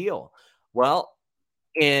be a heel? Well,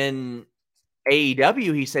 in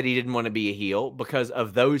AEW, he said he didn't want to be a heel because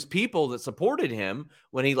of those people that supported him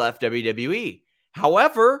when he left WWE.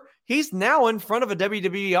 However, he's now in front of a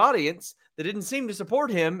WWE audience that didn't seem to support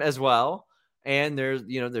him as well. And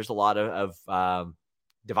there's a lot of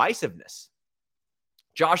divisiveness.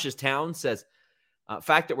 Josh's Town says,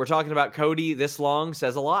 fact that we're talking about Cody this long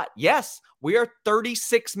says a lot. Yes, we are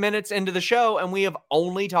 36 minutes into the show and we have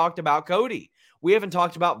only talked about Cody. We haven't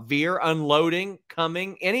talked about Veer unloading,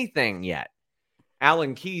 coming, anything yet.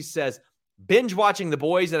 Alan Keys says, binge watching The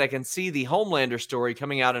Boys and I can see the Homelander story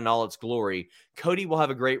coming out in all its glory. Cody will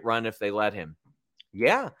have a great run if they let him.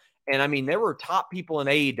 Yeah. And I mean, there were top people in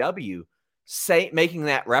AEW making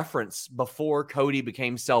that reference before Cody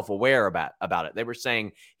became self-aware about it. They were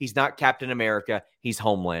saying he's not Captain America, he's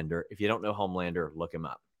Homelander. If you don't know Homelander, look him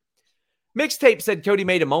up. Mixtape said Cody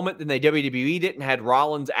made a moment, then they WWE'd it and had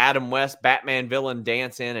Rollins, Adam West, Batman villain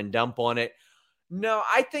dance in and dump on it. No,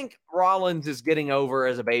 I think Rollins is getting over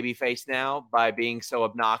as a babyface now by being so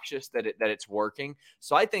obnoxious that it's working.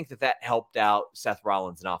 So I think that helped out Seth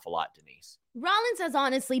Rollins an awful lot, Denise. Rollins has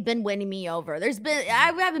honestly been winning me over. I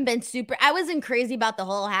haven't been I wasn't crazy about the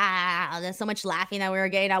whole, there's so much laughing that we were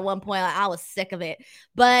getting at one point. I was sick of it.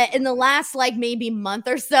 But in the last maybe month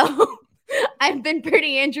or so, I've been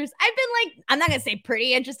pretty interested. I'm not going to say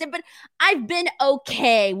pretty interested, but I've been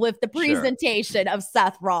okay with the presentation of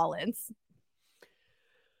Seth Rollins.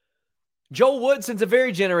 Joel Wood sends a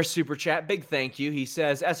very generous super chat. Big thank you. He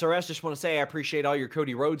says, SRS, just want to say I appreciate all your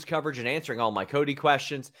Cody Rhodes coverage and answering all my Cody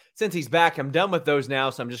questions. Since he's back, I'm done with those now,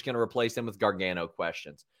 so I'm just going to replace them with Gargano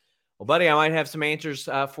questions. Well, buddy, I might have some answers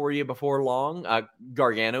for you before long.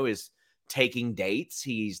 Gargano is taking dates.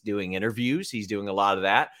 He's doing interviews. He's doing a lot of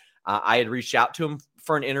that. I had reached out to him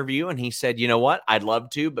for an interview, and he said, you know what? I'd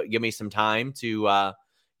love to, but give me some time to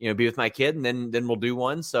be with my kid, and then we'll do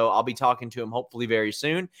one. So I'll be talking to him hopefully very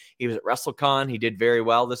soon. He was at WrestleCon. He did very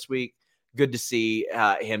well this week. Good to see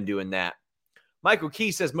him doing that. Michael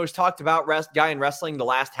Key says, most talked about guy in wrestling the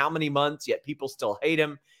last how many months, yet people still hate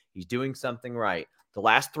him. He's doing something right. The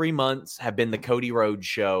last 3 months have been the Cody Rhodes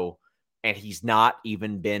show, and he's not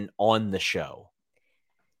even been on the show.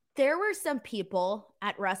 There were some people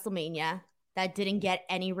at WrestleMania that didn't get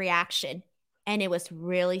any reaction, and it was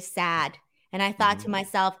really sad. And I thought to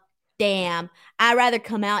myself, damn, I'd rather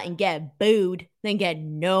come out and get booed than get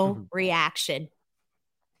no reaction.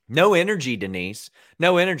 No energy, Denise.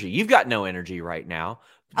 No energy. You've got no energy right now.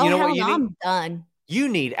 You know what you need? I'm done. You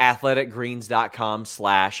need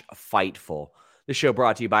athleticgreens.com/fightful. The show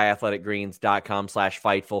brought to you by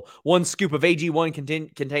athleticgreens.com/fightful. 1 scoop of AG1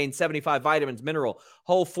 contains 75 vitamins, mineral,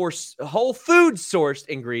 whole food sourced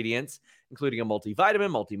ingredients, including a multivitamin,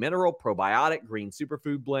 multimineral, probiotic, green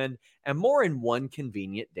superfood blend, and more in one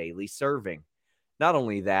convenient daily serving. Not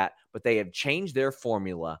only that, but they have changed their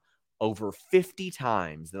formula over 50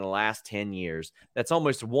 times in the last 10 years. That's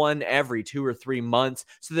almost one every 2 or 3 months.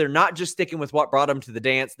 So they're not just sticking with what brought them to the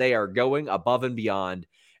dance. They are going above and beyond.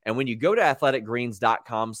 And when you go to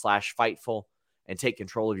athleticgreens.com/Fightful and take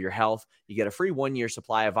control of your health, you get a free 1-year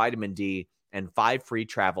supply of vitamin D and 5 free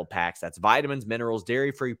travel packs. That's vitamins, minerals,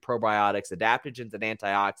 dairy-free probiotics, adaptogens and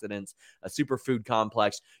antioxidants, a superfood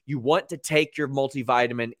complex. You want to take your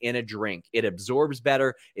multivitamin in a drink. It absorbs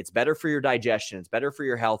better. It's better for your digestion. It's better for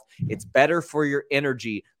your health. It's better for your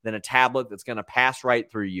energy than a tablet that's going to pass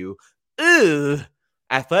right through you.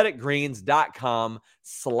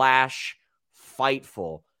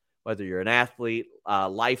 athleticgreens.com/Fightful. Whether you're an athlete,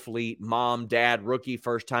 lifeleet, mom, dad, rookie,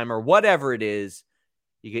 first-timer, whatever it is,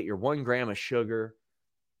 you get your 1 gram of sugar.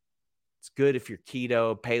 It's good if you're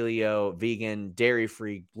keto, paleo, vegan,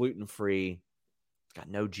 dairy-free, gluten-free. It's got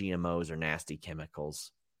no GMOs or nasty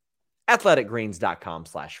chemicals.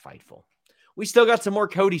 athleticgreens.com/Fightful. We still got some more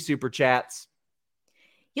Cody super chats.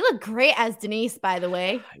 You look great as Denise, by the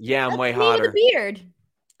way. Yeah, I'm way me hotter. with a beard.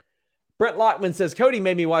 Brent Lockman says, Cody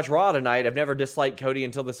made me watch Raw tonight. I've never disliked Cody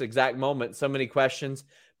until this exact moment. So many questions.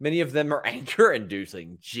 Many of them are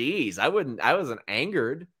anger-inducing. Jeez, I wasn't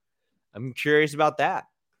angered. I'm curious about that.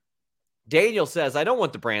 Daniel says, I don't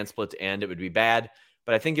want the brand split to end. It would be bad,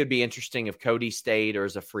 but I think it'd be interesting if Cody stayed or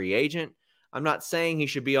as a free agent. I'm not saying he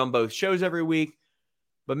should be on both shows every week,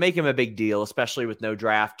 but make him a big deal, especially with no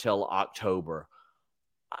draft till October.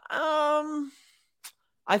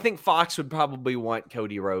 I think Fox would probably want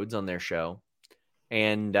Cody Rhodes on their show.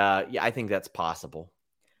 And yeah, I think that's possible.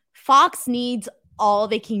 Fox needs all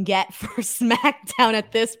they can get for SmackDown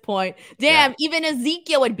at this point. Damn, even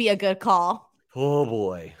Ezekiel would be a good call. Oh,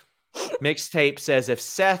 boy. Mixtape says, if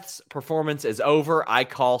Seth's performance is over, I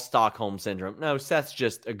call Stockholm Syndrome. No, Seth's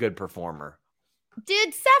just a good performer.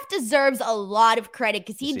 Dude, Seth deserves a lot of credit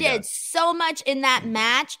because he did so much in that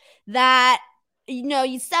match that,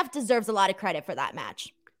 Seth deserves a lot of credit for that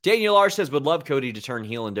match. Daniel R. says, would love Cody to turn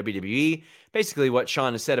heel in WWE. Basically what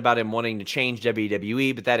Sean has said about him wanting to change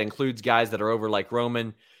WWE, but that includes guys that are over like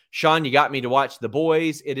Roman. Sean, you got me to watch The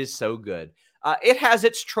Boys. It is so good. It has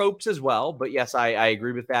its tropes as well, but yes, I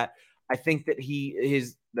agree with that. I think that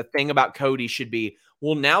the thing about Cody should be,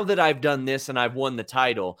 well, now that I've done this and I've won the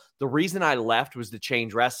title, the reason I left was to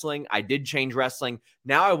change wrestling. I did change wrestling.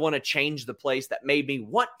 Now I want to change the place that made me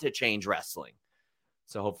want to change wrestling.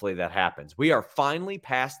 So hopefully that happens. We are finally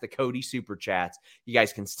past the Cody super chats. You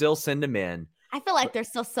guys can still send them in. I feel like there's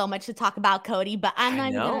still so much to talk about Cody, but I'm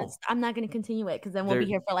not going to continue it because then we'll be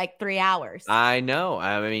here for like 3 hours. I know.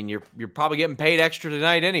 I mean, you're probably getting paid extra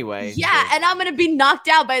tonight anyway. Yeah, so. And I'm going to be knocked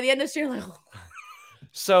out by the end of the show. Like,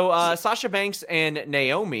 So Sasha Banks and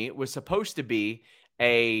Naomi was supposed to be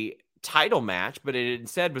a title match, but it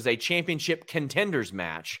instead was a championship contenders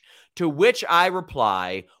match, to which I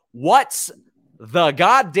reply, what's the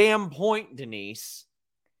goddamn point, Denise?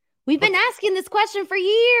 We've been asking this question for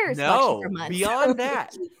years. No, beyond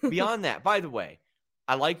that. By the way,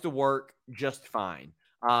 I like the work just fine.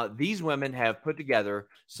 These women have put together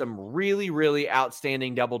some really, really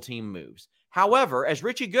outstanding double team moves. However, as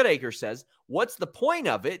Richie Goodacre says, what's the point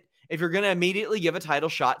of it if you're going to immediately give a title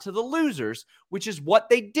shot to the losers, which is what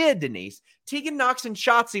they did, Denise. Tegan Nox and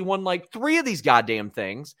Shotzi won like 3 of these goddamn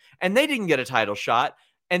things, and they didn't get a title shot.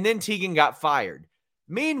 And then Tegan got fired.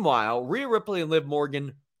 Meanwhile, Rhea Ripley and Liv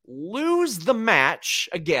Morgan lose the match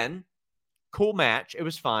again. Cool match. It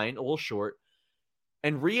was fine. A little short.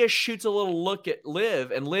 And Rhea shoots a little look at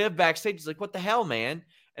Liv. And Liv backstage is like, what the hell, man?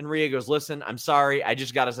 And Rhea goes, listen, I'm sorry. I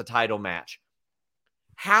just got us a title match.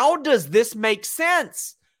 How does this make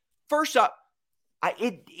sense? First up,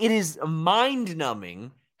 it is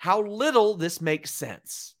mind-numbing how little this makes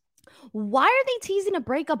sense. Why are they teasing a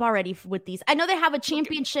breakup already with these? I know they have a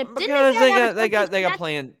championship. Because they got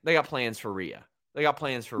plans for Rhea. They got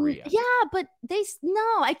plans for Rhea. Yeah, but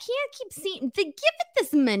I can't keep seeing. Give it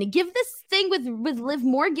this minute. Give this thing with Liv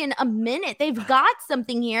Morgan a minute. They've got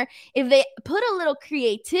something here. If they put a little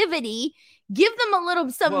creativity, give them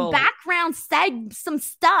some background, some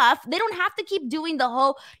stuff. They don't have to keep doing the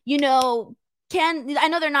whole, I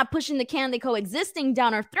know they're not pushing the can they coexisting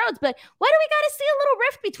down our throats, but why do we got to see a little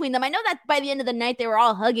rift between them? I know that by the end of the night they were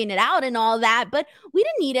all hugging it out and all that, but we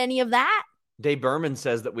didn't need any of that. Dave Berman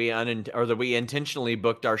says that we intentionally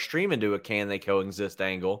booked our stream into a can they coexist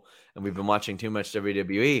angle, and we've been watching too much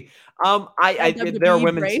WWE.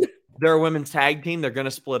 They're a women's tag team. They're going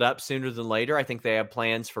to split up sooner than later. I think they have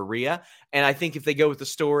plans for Rhea. And I think if they go with the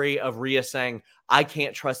story of Rhea saying, I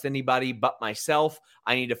can't trust anybody but myself,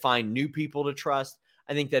 I need to find new people to trust,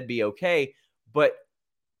 I think that'd be okay. But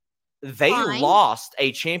they lost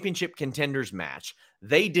a championship contenders match.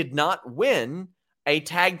 They did not win a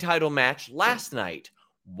tag title match last night.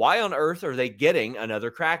 Why on earth are they getting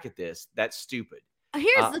another crack at this? That's stupid.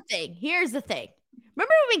 Here's the thing.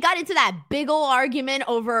 Remember when we got into that big old argument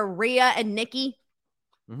over Rhea and Nikki?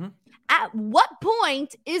 Mm-hmm. At what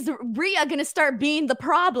point is Rhea going to start being the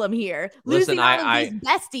problem here? Listen, losing all of these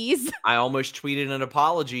besties. I almost tweeted an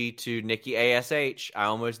apology to Nikki ASH. I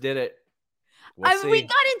almost did it. We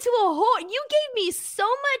got into a whole... You gave me so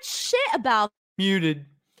much shit about... Muted.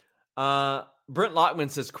 Brent Lockman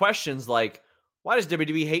says questions like, why does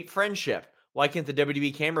WWE hate friendship? Why can't the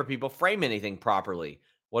WWE camera people frame anything properly?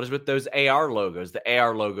 What is with those AR logos? The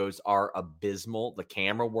AR logos are abysmal. The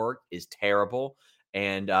camera work is terrible.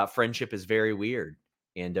 And friendship is very weird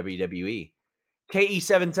in WWE.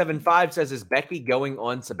 KE775 says, is Becky going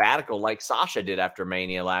on sabbatical like Sasha did after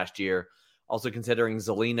Mania last year? Also considering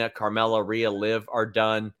Zelina, Carmella, Rhea, Liv are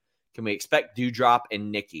done. Can we expect Doudrop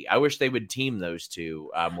and Nikki? I wish they would team those two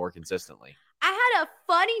more consistently. I had a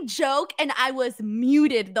funny joke and I was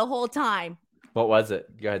muted the whole time. What was it?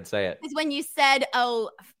 Go ahead and say it. It's when you said,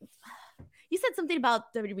 you said something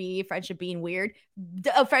about WWE friendship being weird.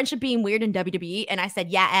 Friendship being weird in WWE. And I said,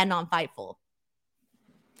 yeah, and on Fightful.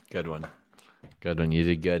 Good one. Good one. You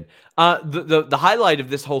did good. The highlight of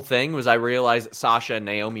this whole thing was I realized that Sasha and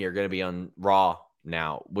Naomi are going to be on Raw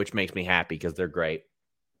now, which makes me happy because they're great.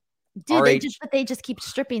 Dude, they just keep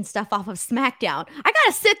stripping stuff off of SmackDown. I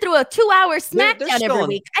gotta sit through a 2-hour SmackDown every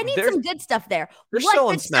week. I need some good stuff there. They're still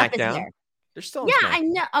on SmackDown. They're still on SmackDown. I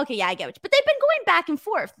know. Okay, yeah, I get what but they've been going back and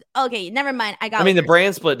forth. Okay, never mind. The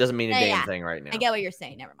brand split doesn't mean a damn thing right now. I get what you're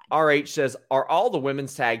saying. Never mind. RH says, are all the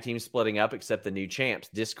women's tag teams splitting up except the new champs?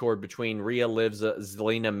 Discord between Rhea, Liv,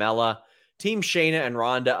 Zelina, Mella, Team Shayna, and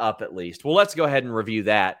Ronda up at least. Well, let's go ahead and review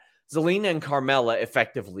that. Zelina and Carmella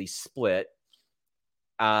effectively split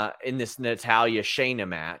in this Natalya Shayna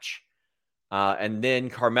match. And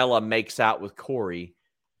then Carmella makes out with Corey.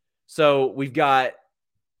 So we've got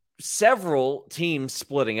several teams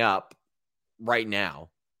splitting up right now.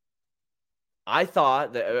 I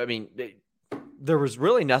thought that, there was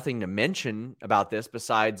really nothing to mention about this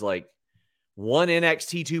besides like one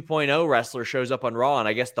NXT 2.0 wrestler shows up on Raw. And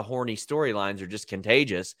I guess the horny storylines are just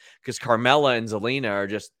contagious because Carmella and Zelina are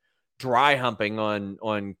just dry humping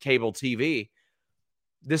on cable TV.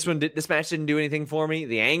 This match didn't do anything for me.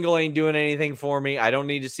 The angle ain't doing anything for me. I don't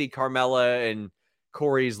need to see Carmella and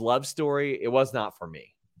Corey's love story. It was not for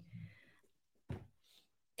me.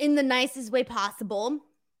 In the nicest way possible,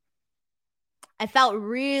 I felt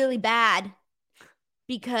really bad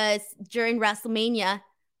because during WrestleMania,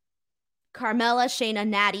 Carmella, Shayna,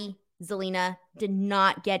 Natty, Zelina did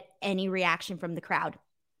not get any reaction from the crowd.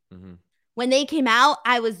 Mm-hmm. When they came out,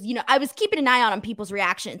 I was keeping an eye on people's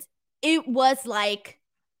reactions. It was like,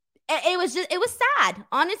 it was sad.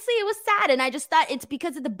 Honestly, it was sad. And I just thought it's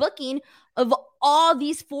because of the booking of all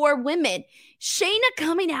these 4 women. Shayna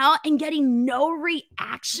coming out and getting no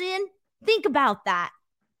reaction. Think about that.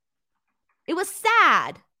 It was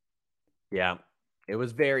sad. Yeah, it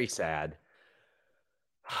was very sad.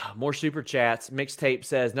 More super chats. Mixtape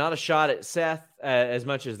says, not a shot at Seth as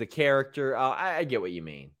much as the character. I get what you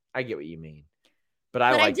mean. But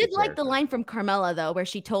I did like the line from Carmella, though, where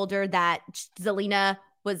she told her that Zelina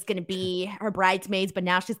was going to be her bridesmaids, but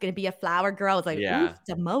now she's going to be a flower girl. I was like, ooh,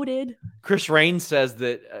 demoted. Chris Rain says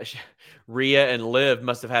that Rhea and Liv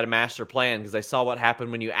must have had a master plan because they saw what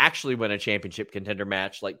happened when you actually win a championship contender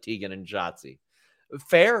match like Tegan and Shotzi.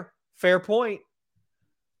 Fair point.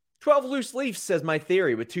 12 Loose Leafs says, my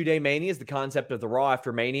theory with 2-day Mania is the concept of the Raw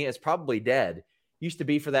after Mania is probably dead. Used to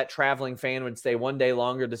be for that traveling fan would stay one day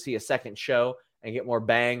longer to see a second show and get more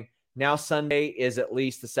bang. Now Sunday is at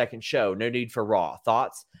least the second show. No need for Raw.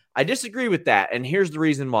 Thoughts? I disagree with that. And here's the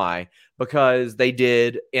reason why. Because they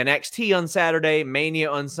did NXT on Saturday, Mania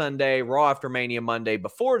on Sunday, Raw after Mania Monday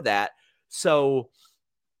before that. So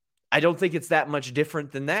I don't think it's that much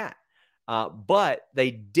different than that. But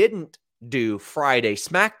they didn't do Friday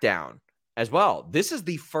SmackDown as well. This is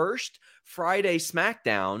the first Friday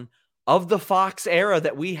SmackDown of the Fox era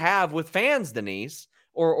that we have with fans, Denise,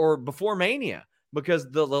 or before Mania,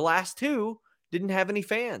 because the last 2 didn't have any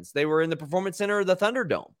fans. They were in the Performance Center or the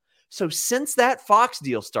Thunderdome. So since that Fox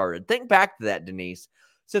deal started, think back to that, Denise,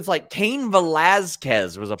 since like Cain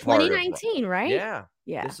Velasquez was a part of 2019, right? Yeah.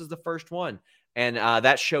 This is the first one. And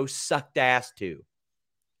that show sucked ass too.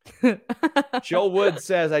 Joel Wood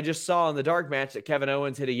says, I just saw in the dark match that Kevin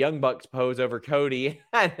Owens hit a Young Bucks pose over Cody.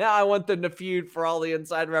 And now I want them to feud for all the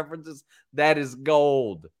inside references. That is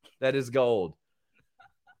gold.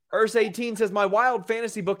 Earth 18 says, my wild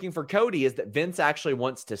fantasy booking for Cody is that Vince actually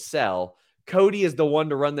wants to sell. Cody is the one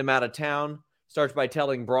to run them out of town. starts by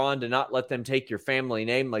telling Braun to not let them take your family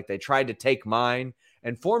name like they tried to take mine,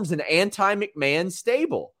 and forms an anti-McMahon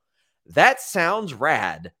stable. That sounds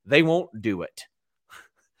rad. They won't do it.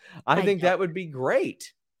 I think that would be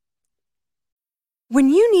great. When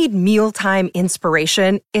you need mealtime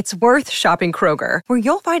inspiration, it's worth shopping Kroger, where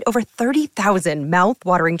you'll find over 30,000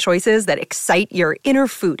 mouth-watering choices that excite your inner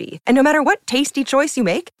foodie. And no matter what tasty choice you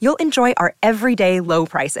make, you'll enjoy our everyday low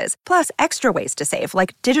prices, plus extra ways to save,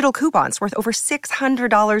 like digital coupons worth over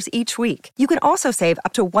 $600 each week. You can also save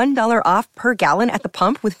up to $1 off per gallon at the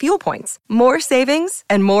pump with fuel points. More savings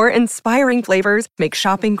and more inspiring flavors make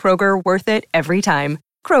shopping Kroger worth it every time.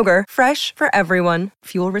 Kroger, fresh for everyone.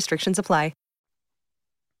 Fuel restrictions apply.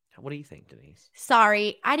 What do you think, Denise?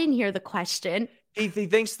 Sorry, I didn't hear the question. He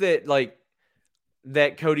thinks that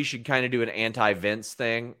that Cody should kind of do an anti-Vince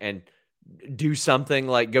thing and do something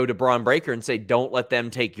like go to Braun Breaker and say, don't let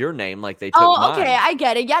them take your name like they took mine. Okay, I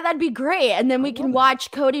get it. Yeah, that'd be great. And then we can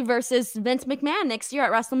watch Cody versus Vince McMahon next year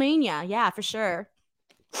at WrestleMania. Yeah, for sure.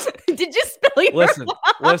 Did you spill your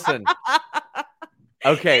Listen.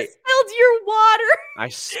 Okay. You spilled your water. I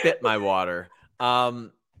spit my water.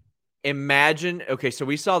 Imagine, okay, so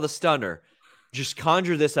we saw the stunner. Just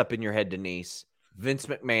conjure this up in your head, Denise. Vince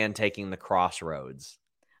McMahon taking the Crossroads.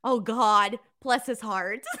 Oh, God. Bless his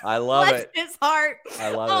heart. I love it. Bless his heart. I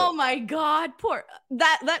love it. Oh, my God. Poor.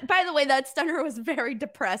 That. By the way, that stunner was very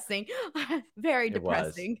depressing. Very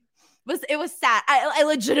depressing. It was sad. I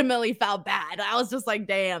legitimately felt bad. I was just like,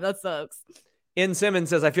 damn, that sucks. N. Simmons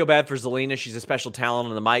says, I feel bad for Zelina. She's a special talent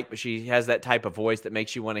on the mic, but she has that type of voice that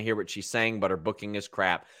makes you want to hear what she's saying, but her booking is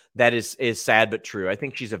crap. That is sad but true. I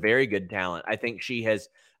think she's a very good talent. I think she has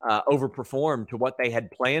overperformed to what they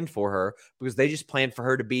had planned for her because they just planned for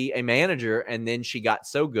her to be a manager, and then she got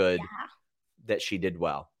so good that she did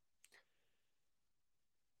well.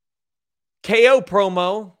 KO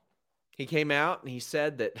promo. He came out and he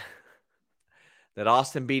said that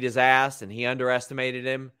Austin beat his ass and he underestimated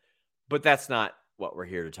him. But that's not what we're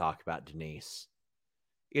here to talk about, Denise.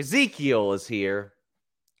 Ezekiel is here.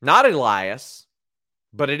 Not Elias,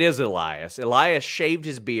 but it is Elias. Elias shaved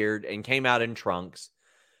his beard and came out in trunks.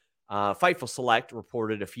 Fightful Select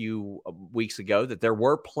reported a few weeks ago that there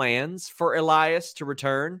were plans for Elias to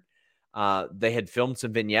return. They had filmed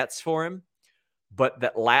some vignettes for him. But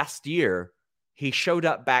that last year, he showed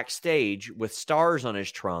up backstage with stars on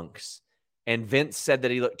his trunks. And Vince said that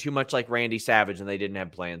he looked too much like Randy Savage and they didn't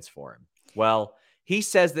have plans for him. Well, he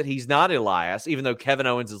says that he's not Elias, even though Kevin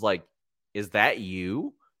Owens is like, is that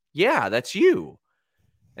you? Yeah, that's you.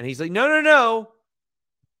 And he's like, no.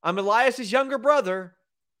 I'm Elias's younger brother.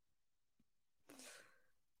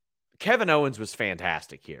 Kevin Owens was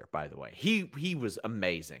fantastic here, by the way. He was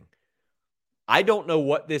amazing. I don't know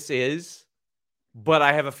what this is, but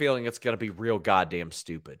I have a feeling it's going to be real goddamn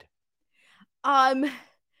stupid.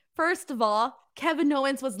 First of all, Kevin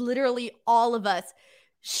Owens was literally all of us.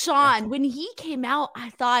 Sean, when he came out, I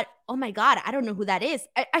thought, oh my God, I don't know who that is.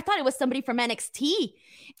 I thought it was somebody from NXT.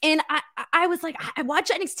 And I was like, I watch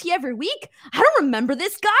NXT every week. I don't remember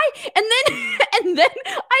this guy. And then I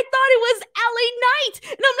thought it was LA Knight.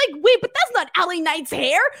 And I'm like, wait, but that's not LA Knight's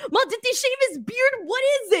hair. Well, did they shave his beard? What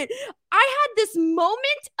is it? I had this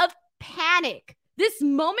moment of panic. This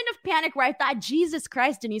moment of panic where I thought, Jesus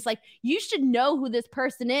Christ, and he's like, you should know who this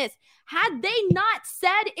person is. Had they not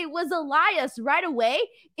said it was Elias right away,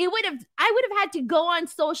 I would have had to go on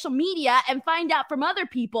social media and find out from other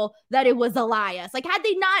people that it was Elias. Like, had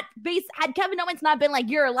Kevin Owens not been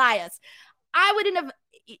like, you're Elias, he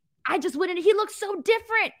looked so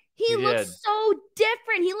different. He looked so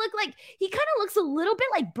different. He kind of looks a little bit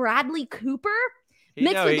like Bradley Cooper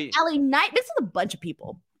mixed with LA Knight, mixed with a bunch of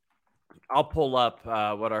people. I'll pull up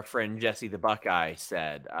what our friend Jesse the Buckeye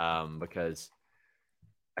said because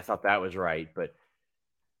I thought that was right. But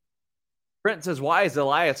Brent says, why is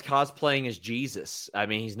Elias cosplaying as Jesus? I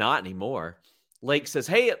mean, he's not anymore. Lake says,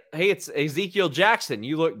 hey, it's Ezekiel Jackson.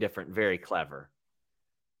 You look different. Very clever.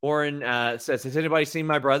 Warren says, has anybody seen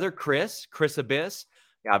my brother, Chris Abyss?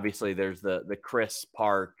 Obviously, there's the Chris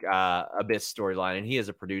Park Abyss storyline, and he is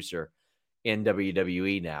a producer in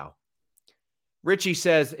WWE now. Richie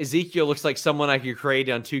says, Ezekiel looks like someone I could create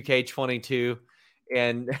on 2K22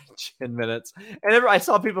 in 10 minutes. And I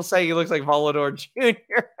saw people saying he looks like Volador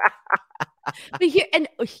Jr.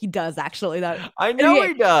 But he does actually. That I know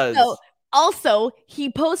he does. So, also, he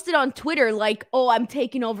posted on Twitter like, oh, I'm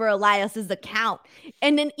taking over Elias's account.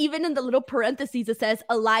 And then even in the little parentheses, it says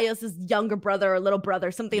Elias's younger brother or little brother,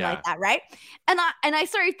 something like that, right? And I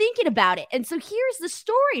started thinking about it. And so here's the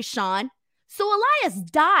story, Sean. So Elias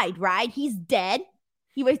died, right? He's dead.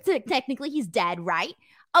 He's dead, right?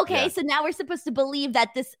 Okay, so now we're supposed to believe that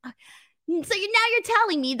this So you're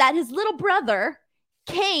telling me that his little brother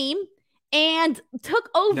came and took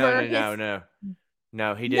over.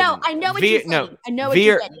 No, he didn't. No, I know what you're saying. No, I know what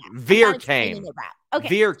you're getting at. Veer came. Okay.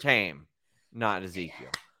 Veer came, not Ezekiel.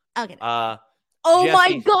 Okay. Oh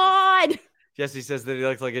my God. Jesse says that he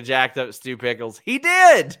looks like a jacked up Stu Pickles. He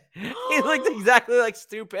did. He looked exactly like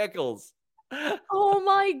Stu Pickles. Oh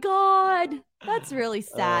my God. That's really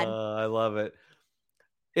sad. I love it.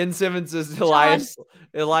 In Simmons says Elias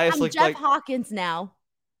looks Jeff like Hawkins now.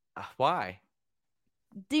 Why?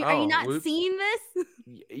 Are you not seeing this?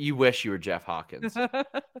 You wish you were Jeff Hawkins.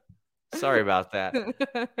 Sorry about that.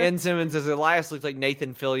 In Simmons says Elias looks like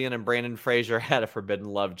Nathan Fillion and Brandon Fraser had a forbidden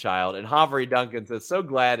love child. And Havery Duncan says, so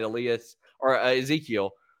glad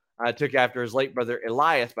Ezekiel took after his late brother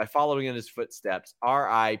Elias by following in his footsteps.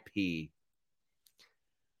 R.I.P.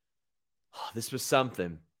 Oh, this was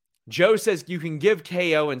something. Joe says you can give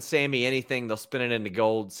KO and Sammy anything. They'll spin it into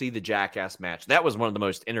gold. See the Jackass match. That was one of the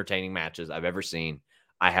most entertaining matches I've ever seen.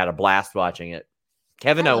 I had a blast watching it.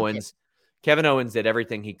 Kevin Owens did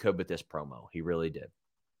everything he could with this promo. He really did.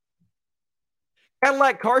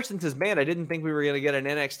 Cadillac Carson says, man, I didn't think we were going to get an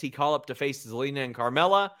NXT call-up to face Zelina and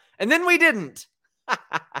Carmella. And then we didn't.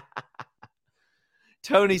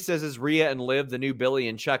 Tony says, is Rhea and Liv the new Billy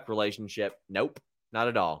and Chuck relationship? Nope, not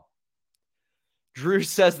at all. Drew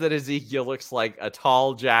says that Ezekiel looks like a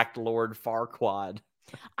tall, jacked Lord Farquaad.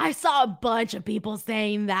 I saw a bunch of people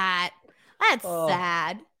saying that. That's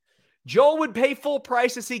sad. Joel would pay full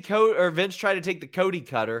price to see Vince try to take the Cody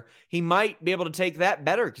cutter. He might be able to take that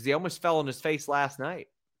better because he almost fell on his face last night.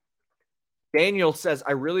 Daniel says,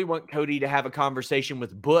 I really want Cody to have a conversation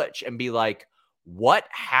with Butch and be like, what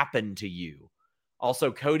happened to you?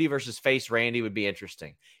 Also, Cody versus face Randy would be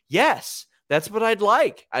interesting. Yes, that's what I'd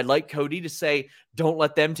like. I'd like Cody to say, don't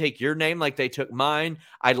let them take your name like they took mine.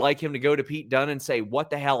 I'd like him to go to Pete Dunne and say, what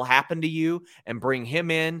the hell happened to you? And bring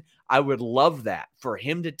him in. I would love that for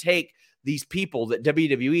him to take these people that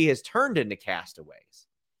WWE has turned into castaways.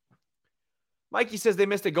 Mikey says they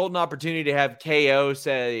missed a golden opportunity to have KO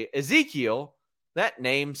say, Ezekiel, that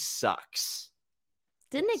name sucks.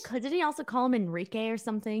 Did he also call him Enrique or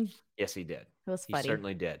something? Yes, he did. It was funny. He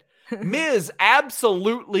certainly did. Miz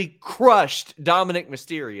absolutely crushed Dominic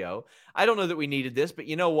Mysterio. I don't know that we needed this, but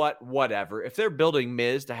you know what? Whatever. If they're building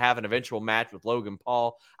Miz to have an eventual match with Logan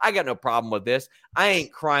Paul, I got no problem with this. I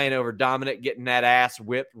ain't crying over Dominic getting that ass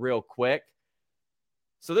whipped real quick.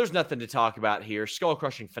 So there's nothing to talk about here.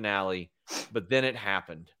 Skull-crushing finale, but then it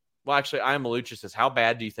happened. Well, actually, I Am Malucha says, how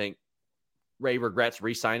bad do you think Ray regrets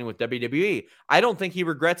re-signing with WWE? I don't think he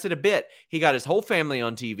regrets it a bit. He got his whole family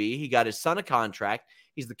on TV. He got his son a contract.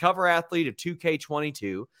 He's the cover athlete of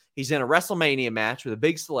 2K22. He's in a WrestleMania match with a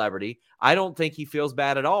big celebrity. I don't think he feels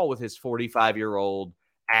bad at all with his 45-year-old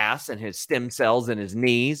ass and his stem cells in his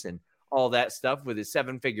knees and all that stuff with his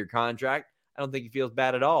 7-figure contract. I don't think he feels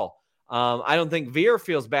bad at all. I don't think Veer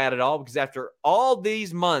feels bad at all because after all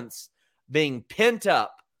these months being pent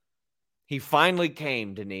up, he finally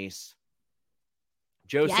came, Denise.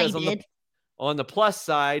 Joe says on the plus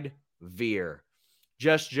side, Veer.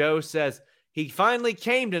 Just Joe says, he finally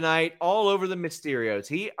came tonight all over the Mysterios.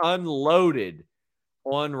 He unloaded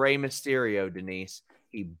on Rey Mysterio, Denise.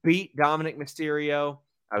 He beat Dominic Mysterio.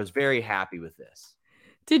 I was very happy with this.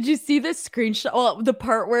 Did you see this screenshot? Well, the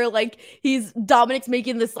part where Dominic's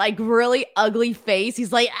making this really ugly face.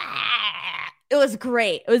 He's like, ah! It was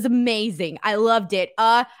great. It was amazing. I loved it.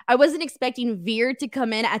 I wasn't expecting Veer to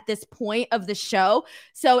come in at this point of the show,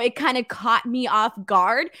 so it kind of caught me off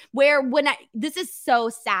guard. This is so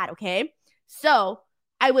sad, okay? So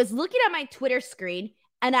I was looking at my Twitter screen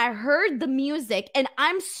and I heard the music, and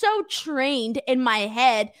I'm so trained in my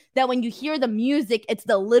head that when you hear the music, it's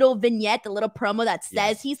the little vignette, the little promo that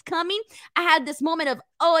says he's coming. I had this moment of,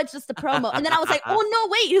 oh, it's just a promo. And then I was like, oh, no,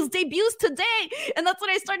 wait, his debut's today. And that's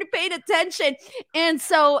when I started paying attention. And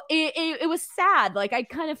so it was sad.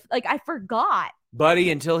 I forgot.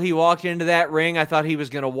 Buddy, until he walked into that ring, I thought he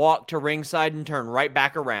was going to walk to ringside and turn right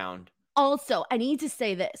back around. Also, I need to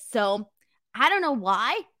say this. So I don't know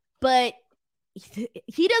why, but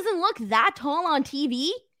he doesn't look that tall on TV.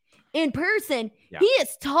 In person, He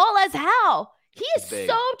is tall as hell. He is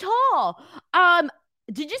so tall.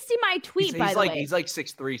 Did you see my tweet, by the way? He's like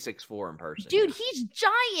 6'3", 6'4" in person. Dude, he's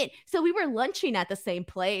giant. So we were lunching at the same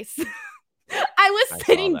place. I was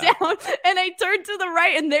sitting down and I turned to the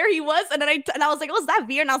right and there he was. And then I was like, oh, is that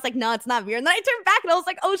Veer? And I was like, no, it's not Veer. And then I turned back and I was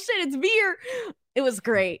like, oh shit, it's Veer. It was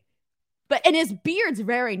great. And his beard's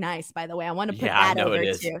very nice, by the way. I want to put that over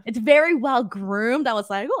too. It's very well groomed. I was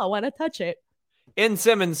like, oh, I want to touch it. N.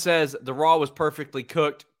 Simmons says the Raw was perfectly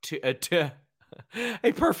cooked to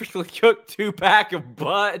a perfectly cooked 2-pack of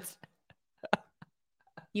butts.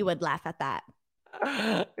 You would laugh at that.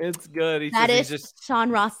 It's good. That is just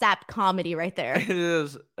Sean Ross Sapp comedy right there. It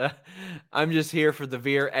is. I'm just here for the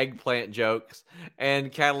Veer eggplant jokes.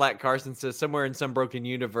 And Cadillac Carson says somewhere in some broken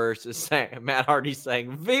universe is saying, Matt Hardy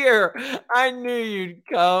saying, Veer, I knew you'd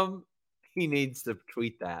come. He needs to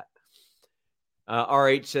tweet that.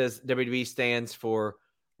 RH says WWE stands for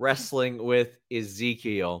Wrestling with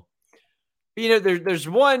Ezekiel. You know, there's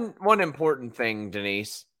one important thing,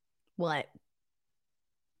 Denise. What?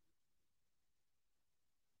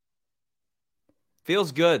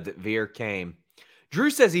 Feels good that Veer came.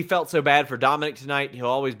 Drew says he felt so bad for Dominic tonight. He'll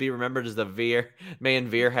always be remembered as the man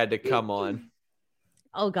Veer had to come on.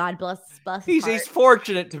 Oh, God bless He's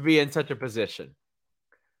fortunate to be in such a position.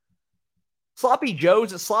 Sloppy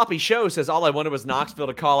Joe's Sloppy Show says, all I wanted was Knoxville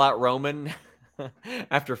to call out Roman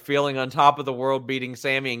after feeling on top of the world, beating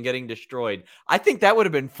Sammy and getting destroyed. I think that would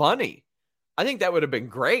have been funny. I think that would have been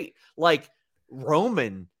great. Like,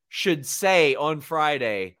 Roman should say on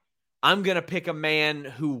Friday, I'm going to pick a man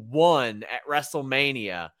who won at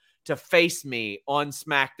WrestleMania to face me on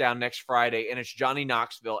SmackDown next Friday, and it's Johnny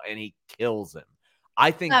Knoxville, and he kills him. I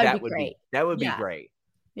think that would be great.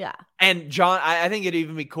 Yeah. And I think it'd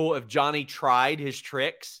even be cool if Johnny tried his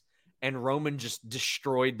tricks and Roman just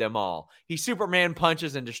destroyed them all. He Superman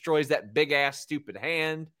punches and destroys that big ass stupid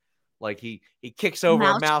hand. Like he kicks over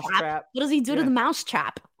a mouse trap. What does he do to the mouse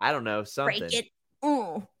trap? I don't know. Something. Break it.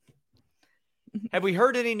 Oh. Have we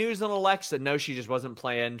heard any news on Alexa? No, she just wasn't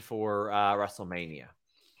planned for WrestleMania.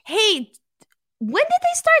 Hey, when did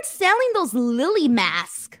they start selling those Lily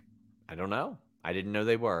masks? I don't know. I didn't know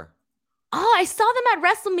they were. Oh, I saw them at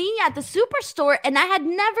WrestleMania at the Superstore, and I had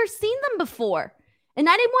never seen them before. And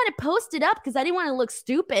I didn't want to post it up because I didn't want to look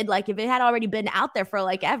stupid, like if it had already been out there for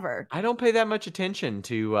like ever. I don't pay that much attention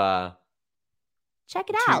to check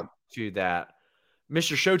it out. To that.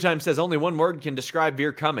 Mr. Showtime says only one word can describe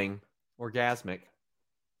Veer coming. Orgasmic.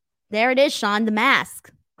 There it is, Sean, the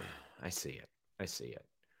mask. I see it.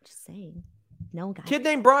 Just saying. No, guys. Kid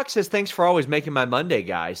named Brock says, thanks for always making my Monday,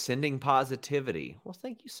 guys. Sending positivity. Well,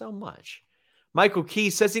 thank you so much. Michael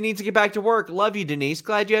Key says he needs to get back to work. Love you, Denise.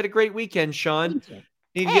 Glad you had a great weekend, Sean.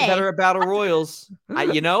 Need to get better at Battle Royals.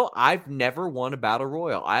 I've never won a Battle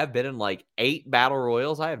Royal. I have been in like 8 Battle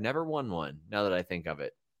Royals. I have never won one, now that I think of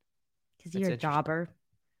it. Because you're a jobber.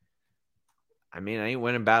 I mean, I ain't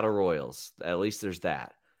winning Battle Royals. At least there's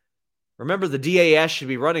that. Remember, the DAS should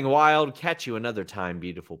be running wild. Catch you another time,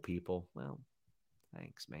 beautiful people. Well,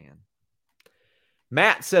 thanks, man.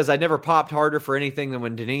 Matt says, I never popped harder for anything than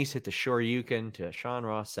when Denise hit the Shoryuken to Sean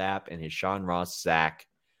Ross Sapp and his Sean Ross sack.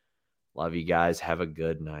 Love you guys. Have a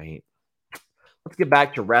good night. Let's get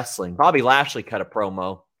back to wrestling. Bobby Lashley cut a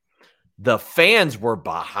promo. The fans were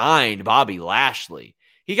behind Bobby Lashley.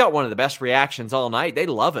 He got one of the best reactions all night. They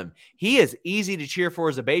love him. He is easy to cheer for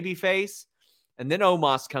as a babyface. And then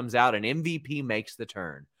Omos comes out and MVP makes the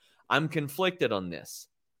turn. I'm conflicted on this.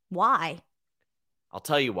 Why? I'll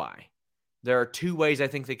tell you why. There are 2 ways I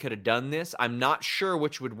think they could have done this. I'm not sure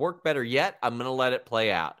which would work better yet. I'm going to let it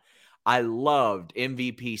play out. I loved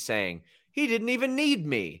MVP saying, he didn't even need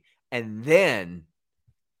me. And then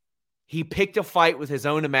he picked a fight with his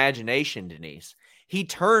own imagination, Denise. He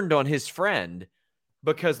turned on his friend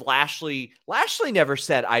because Lashley never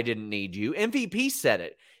said, I didn't need you. MVP said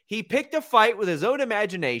it. He picked a fight with his own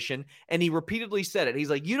imagination, and he repeatedly said it. He's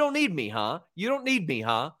like, you don't need me, huh? You don't need me,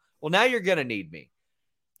 huh? Well, now you're going to need me.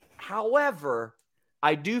 However,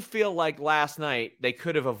 I do feel like last night they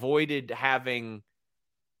could have avoided having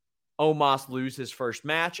Omos lose his first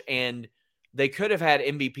match, and they could have had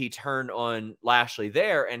MVP turn on Lashley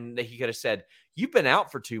there, and he could have said, you've been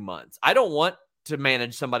out for 2 months. I don't want to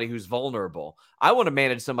manage somebody who's vulnerable. I want to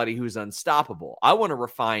manage somebody who's unstoppable. I want to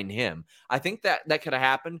refine him. I think that could have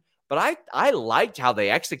happened, but I liked how they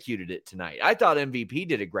executed it tonight. I thought MVP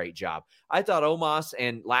did a great job. I thought Omos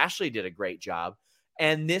and Lashley did a great job,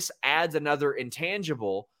 and this adds another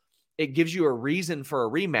intangible. It gives you a reason for a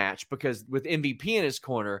rematch because with MVP in his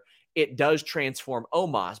corner, it does transform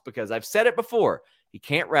Omos because I've said it before. He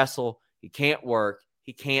can't wrestle. He can't work.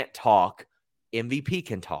 He can't talk. MVP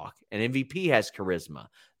can talk, and MVP has charisma.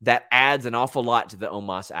 That adds an awful lot to the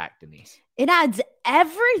Omos act, Denise. It adds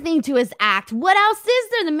everything to his act. What else is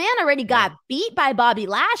there? The man already got beat by Bobby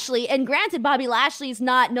Lashley, and granted, Bobby Lashley's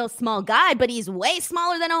not no small guy, but he's way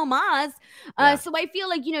smaller than Omos. So I feel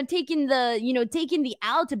like taking the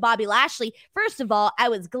L to Bobby Lashley. First of all, I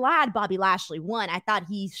was glad Bobby Lashley won. I thought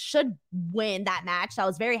he should win that match. So I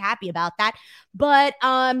was very happy about that. But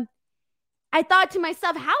I thought to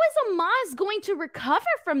myself, how is Omos going to recover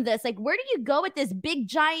from this? Like, where do you go with this big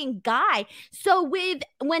giant guy? So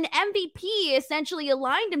when MVP essentially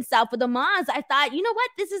aligned himself with Omos, I thought, you know what?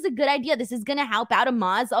 This is a good idea. This is going to help out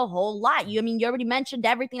Omos a whole lot. You already mentioned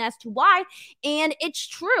everything as to why, and it's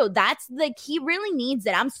true. That's like, he really needs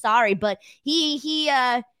it. I'm sorry, but he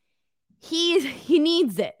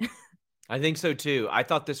needs it. I think so too. I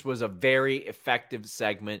thought this was a very effective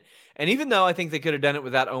segment. And even though I think they could have done it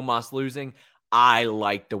without Omos losing, I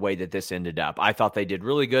liked the way that this ended up. I thought they did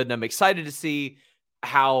really good, and I'm excited to see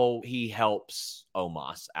how he helps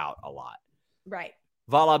Omos out a lot. Right.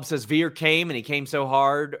 Valab says Veer came, and he came so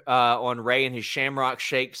hard on Ray and his Shamrock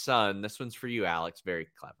Shake son. This one's for you, Alex. Very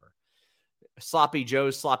clever. Sloppy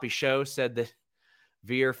Joe's Sloppy Show said that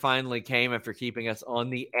Veer finally came after keeping us on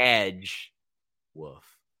the edge. Woof.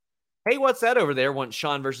 Hey, what's that over there? Want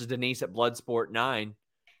Sean versus Denise at Bloodsport 9.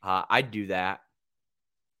 I'd do that.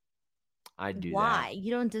 Why? You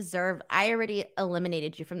don't deserve. I already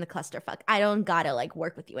eliminated you from the clusterfuck. I don't gotta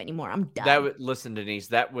work with you anymore. I'm done. Listen, Denise,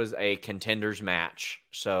 that was a contenders match.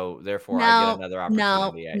 So therefore I get another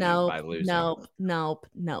opportunity by losing.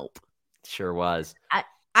 Nope. Sure was.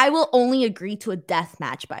 I will only agree to a death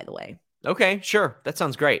match, by the way. Okay, sure. That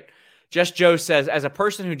sounds great. Just Joe says, as a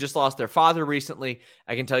person who just lost their father recently,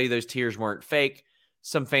 I can tell you those tears weren't fake.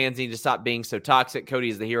 Some fans need to stop being so toxic. Cody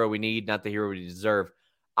is the hero we need, not the hero we deserve.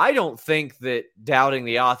 I don't think that doubting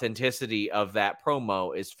the authenticity of that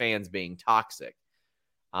promo is fans being toxic.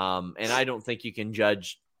 And I don't think you can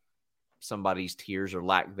judge somebody's tears or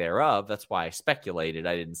lack thereof. That's why I speculated.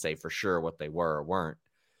 I didn't say for sure what they were or weren't.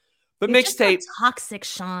 But Mixtape. Toxic,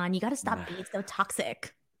 Sean. You got to stop being so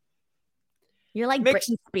toxic. You're like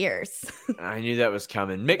Britney Spears. I knew that was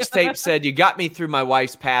coming. Mixtape said, you got me through my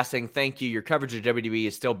wife's passing. Thank you. Your coverage of WWE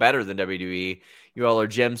is still better than WWE. You all are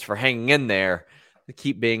gems for hanging in there.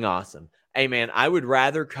 Keep being awesome. Hey, man, I would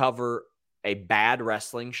rather cover a bad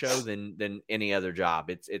wrestling show than any other job.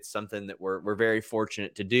 It's something that we're very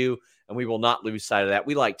fortunate to do, and we will not lose sight of that.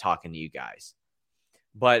 We like talking to you guys.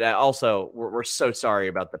 But also, we're so sorry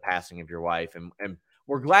about the passing of your wife, and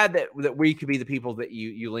we're glad that we could be the people that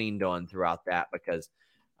you leaned on throughout that, because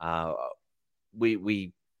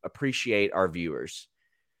we appreciate our viewers.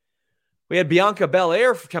 We had Bianca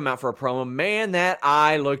Belair come out for a promo. Man, that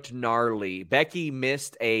eye looked gnarly. Becky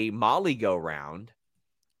missed a Molly go round,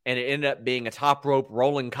 and it ended up being a top rope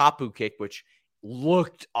rolling Kapu kick, which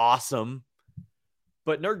looked awesome.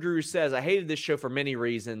 But Nerd Guru says, I hated this show for many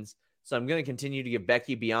reasons, so I'm going to continue to give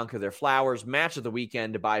Becky, Bianca their flowers. Match of the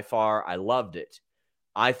weekend by far. I loved it.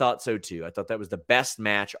 I thought so too. I thought that was the best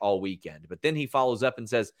match all weekend. But then he follows up and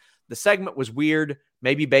says, the segment was weird.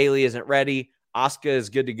 Maybe Bayley isn't ready. Asuka is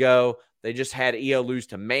good to go. They just had Io lose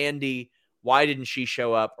to Mandy. Why didn't she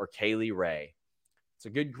show up, or Kaylee Ray? It's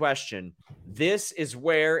a good question. This is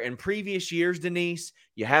where in previous years, Denise,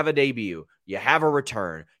 you have a debut, you have a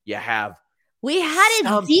return, you have We had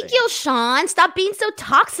something. Ezekiel, Sean. Stop being so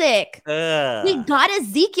toxic. We got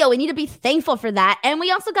Ezekiel. We need to be thankful for that. And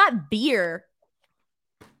we also got Beer.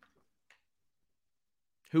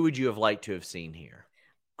 Who would you have liked to have seen here?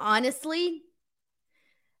 Honestly,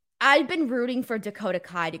 I've been rooting for Dakota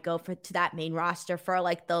Kai to go to that main roster for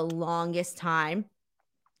the longest time.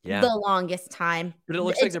 Yeah. The longest time. But it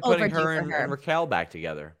looks like they're putting her and Raquel back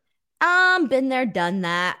together. Been there, done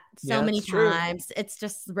that so many times. True. It's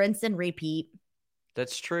just rinse and repeat.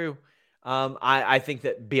 That's true. I think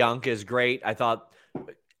that Bianca is great. I thought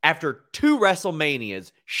after 2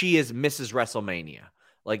 WrestleManias, she is Mrs. WrestleMania.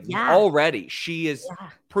 Already, she is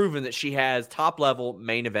proven that she has top-level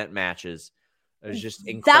main event matches. It was just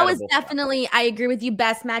incredible. That was definitely, I agree with you,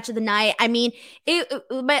 best match of the night. I mean,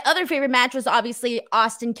 my other favorite match was obviously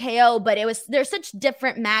Austin KO, but they're such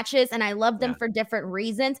different matches, and I love them for different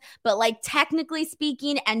reasons. But technically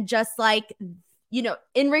speaking, and just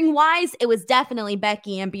in-ring wise, it was definitely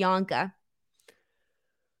Becky and Bianca.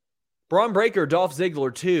 Braun Breaker, Dolph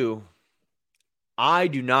Ziggler too. I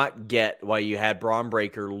do not get why you had Braun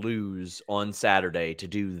Breaker lose on Saturday to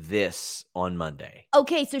do this on Monday.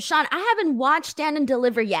 Okay, so Sean, I haven't watched Stand and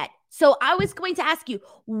Deliver yet. So I was going to ask you,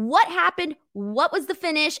 what happened? What was the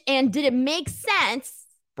finish? And did it make sense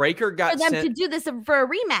Breaker got for them to do this for a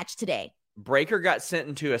rematch today? Breaker got sent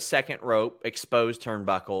into a second rope, exposed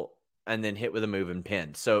turnbuckle, and then hit with a move and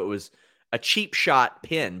pinned. So it was a cheap shot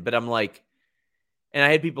pin, but I'm like, and I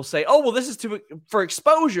had people say, oh, well, this is for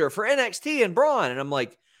exposure for NXT and Braun. And I'm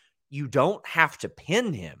like, you don't have to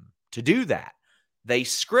pin him to do that. They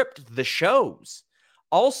script the shows.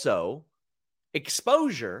 Also,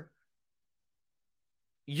 exposure,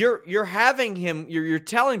 you're having him, you're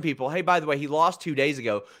telling people, hey, by the way, he lost 2 days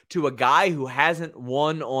ago to a guy who hasn't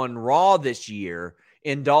won on Raw this year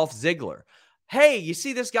in Dolph Ziggler. Hey, you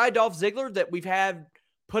see this guy, Dolph Ziggler, that we've had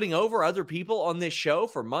putting over other people on this show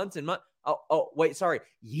for months and months.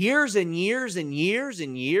 Years and years and years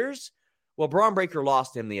and years. Well, Braun Breaker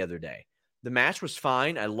lost him the other day. The match was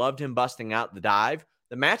fine. I loved him busting out the dive.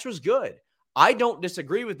 The match was good. I don't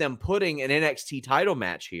disagree with them putting an NXT title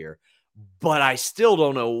match here, but I still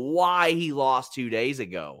don't know why he lost 2 days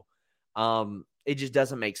ago. It just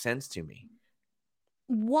doesn't make sense to me.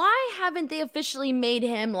 Why haven't they officially made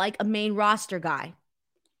him like a main roster guy?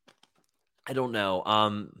 I don't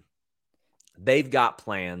know. They've got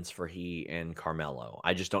plans for he and Carmelo.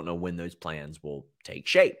 I just don't know when those plans will take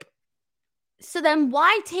shape. So then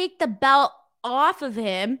why take the belt off of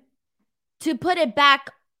him to put it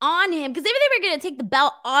back on him? Because maybe they were going to take the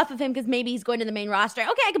belt off of him because maybe he's going to the main roster.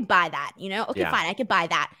 Okay, I can buy that, Okay, fine, I can buy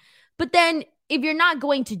that. But then if you're not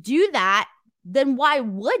going to do that, then why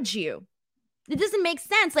would you? It doesn't make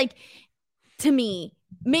sense. Like, to me,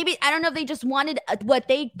 maybe, I don't know if they just wanted what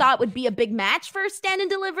they thought would be a big match for Stand and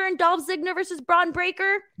Deliver and Dolph Ziggler versus Braun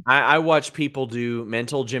Breaker. I watch people do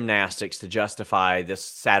mental gymnastics to justify this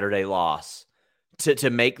Saturday loss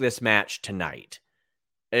to make this match tonight.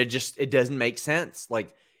 It doesn't make sense.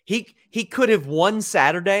 Like, he could have won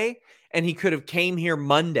Saturday and he could have came here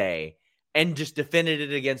Monday and just defended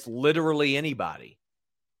it against literally anybody.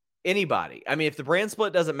 Anybody. I mean, if the brand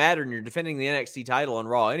split doesn't matter and you're defending the NXT title on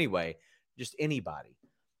Raw anyway, just anybody.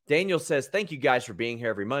 Daniel says, thank you guys for being here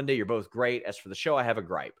every Monday. You're both great. As for the show, I have a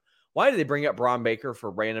gripe. Why do they bring up Braun Breaker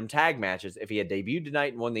for random tag matches? If he had debuted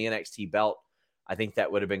tonight and won the NXT belt, I think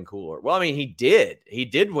that would have been cooler. Well, I mean, he did. He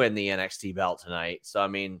did win the NXT belt tonight. So, I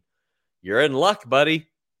mean, you're in luck, buddy.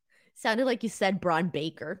 Sounded like you said Braun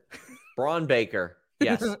Baker. Braun Baker.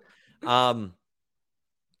 Yes. I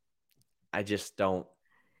just don't.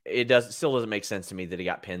 Still doesn't make sense to me that he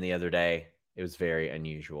got pinned the other day. It was very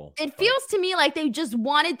unusual. It feels to me like they just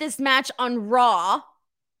wanted this match on Raw.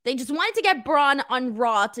 They just wanted to get Braun on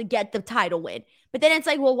Raw to get the title win. But then it's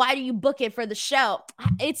like, well, why do you book it for the show?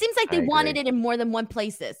 It seems like they wanted it in more than one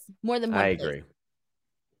places. More than one place. I agree.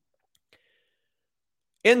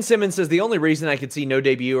 N. Simmons says, the only reason I could see no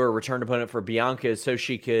debut or return opponent for Bianca is so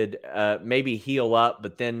she could maybe heal up,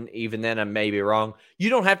 but then even then I may be wrong. You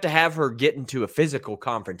don't have to have her get into a physical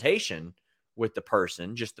confrontation with the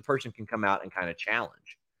person. Just the person can come out and kind of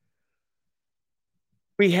challenge.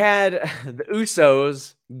 We had the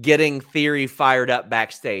Usos getting Theory fired up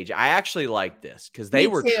backstage. I actually like this because they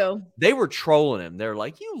were trolling him. They're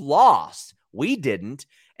like, you lost. We didn't.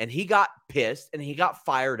 And he got pissed and he got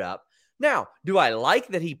fired up. Now, do I like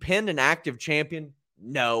that he pinned an active champion?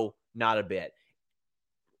 No, not a bit.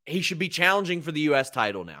 He should be challenging for the U.S.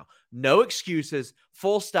 title now. No excuses.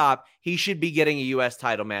 Full stop. He should be getting a U.S.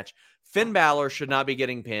 title match. Finn Balor should not be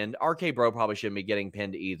getting pinned. RK Bro probably shouldn't be getting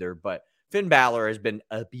pinned either, but Finn Balor has been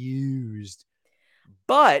abused.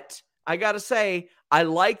 But I got to say, I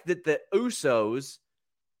like that the Usos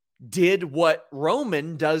did what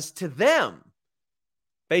Roman does to them.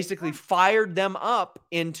 Basically fired them up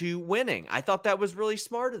into winning. I thought that was really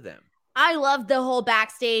smart of them. I love the whole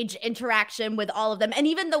backstage interaction with all of them. And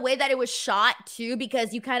even the way that it was shot too,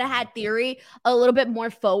 because you kind of had Theory a little bit more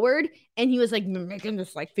forward and he was like making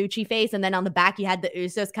this like Fucci face. And then on the back, you had the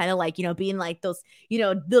Usos kind of like, being like those,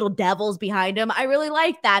 little devils behind him. I really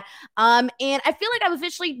like that. And I feel like I've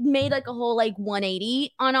officially made like a whole like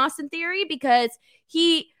 180 on Austin Theory because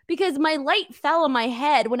my light fell on my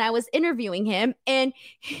head when I was interviewing him. And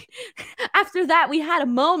after that, we had a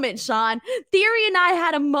moment, Sean. Theory and I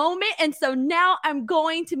had a moment. And so now I'm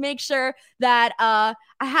going to make sure that I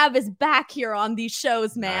have his back here on these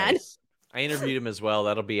shows, man. Nice. I interviewed him as well.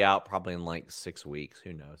 That'll be out probably in like 6 weeks.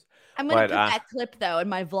 Who knows? I'm going to put that clip, though, in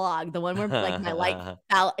my vlog. The one where like my light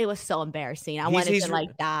fell. It was so embarrassing. I wanted to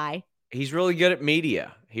like die. He's really good at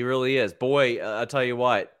media. He really is. Boy, I'll tell you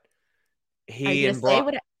what. He and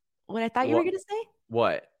Braun... What I thought you were going to say?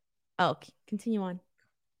 What? Oh, continue on.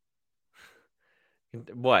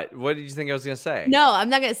 What? What did you think I was going to say? No, I'm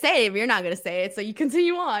not going to say it if you're not going to say it. So you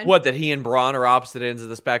continue on. What, that he and Braun are opposite ends of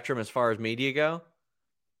the spectrum as far as media go?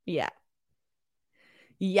 Yeah.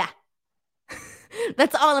 Yeah.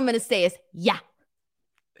 That's all I'm going to say is yeah.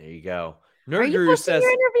 There you go. Are you posting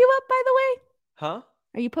your interview up, by the way? Huh?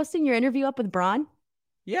 Are you posting your interview up with Braun?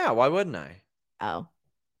 Yeah, why wouldn't I? Oh,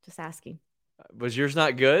 just asking. Was yours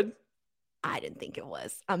not good? I didn't think it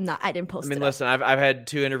was. I didn't post it. Listen, I've had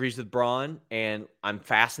 2 interviews with Braun, and I'm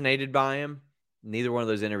fascinated by him. Neither one of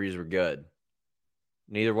those interviews were good.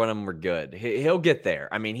 Neither one of them were good. He'll get there.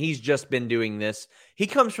 I mean, he's just been doing this. He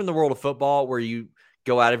comes from the world of football where you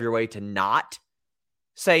go out of your way to not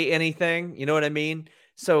say anything. You know what I mean?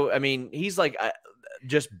 So, I mean, he's like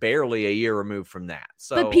just barely a year removed from that.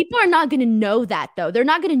 So, but people are not going to know that, though. They're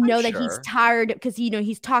not going to know that he's sure. tired because,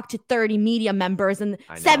 he's talked to 30 media members and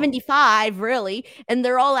 75, really. And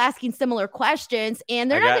they're all asking similar questions. And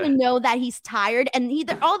they're not going to know that he's tired. And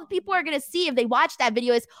all the people are going to see if they watch that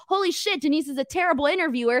video is, holy shit, Denise is a terrible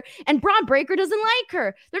interviewer and Braun Breaker doesn't like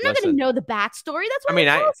her. They're not going to know the backstory. That's why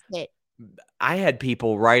I post it. I had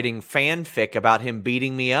people writing fanfic about him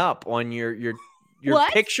beating me up on your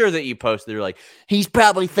picture that you posted. They're like, he's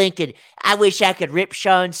probably thinking, I wish I could rip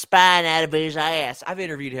Sean's spine out of his ass. I've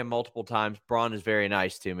interviewed him multiple times. Braun is very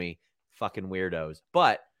nice to me. Fucking weirdos.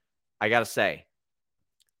 But I got to say,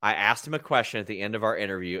 I asked him a question at the end of our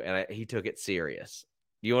interview, and he took it serious.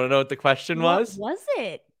 You want to know what the question was? What was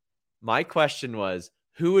it? My question was,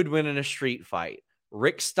 who would win in a street fight?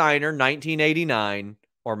 Rick Steiner, 1989,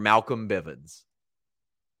 or Malcolm Bivens?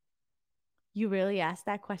 You really asked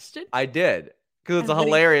that question? I did. Because it's a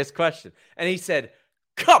hilarious question. And he said,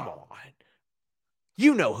 come on.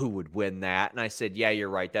 You know who would win that. And I said, yeah, you're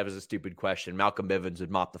right. That was a stupid question. Malcolm Bivens would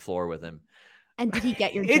mop the floor with him. And did he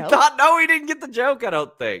get your joke? No, he didn't get the joke, I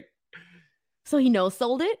don't think. So he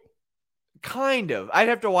no-sold it? Kind of. I'd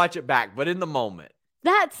have to watch it back, but in the moment.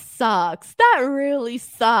 That sucks. That really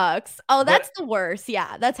sucks. Oh, that's the worst.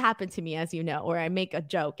 Yeah, that's happened to me, as you know, where I make a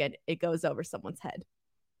joke and it goes over someone's head.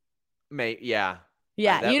 Yeah.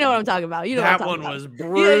 Yeah, you know what I'm talking about. You know that what I'm talking one was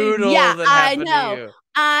brutal. Yeah, I know.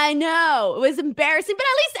 I know. It was embarrassing, but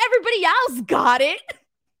at least everybody else got it.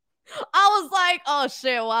 I was like, oh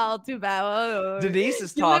shit, wow, too bad. Oh. Denise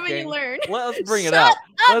is talking. You live and you learn. Well, let's bring it up.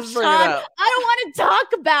 Let's bring Sean. it up. I don't want to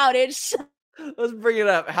talk about it. Let's bring it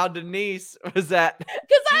up. How Denise was at.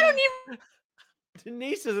 Because I don't even.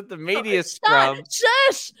 Denise is at the media scrum.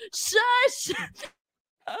 Shush. Shush.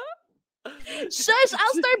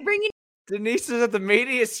 I'll start bringing. Denise is at the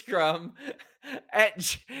media scrum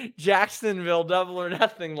at Jacksonville Double or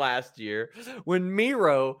Nothing last year when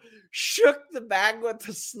Miro shook the bag with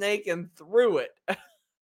the snake and threw it.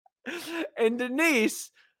 And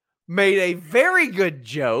Denise made a very good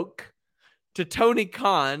joke to Tony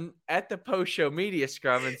Khan at the post-show media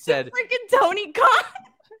scrum and said, freaking Tony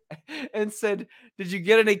Khan. And said, did you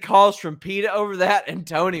get any calls from PETA over that? And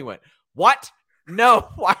Tony went, what? No,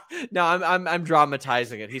 why? No, I'm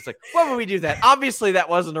dramatizing it. He's like, why would we do that? Obviously, that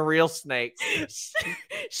wasn't a real snake.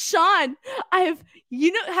 Sean, have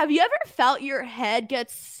you ever felt your head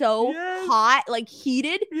get so hot, like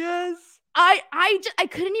heated? Yes. I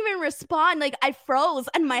couldn't even respond. Like I froze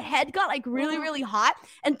and my head got like really, really hot.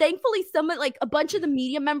 And thankfully, a bunch of the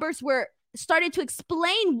media members started to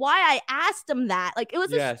explain why I asked them that. Like it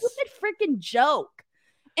was a stupid freaking joke.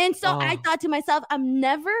 And so I thought to myself, I'm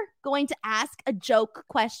never going to ask a joke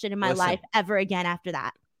question in my life ever again after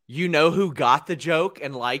that. You know who got the joke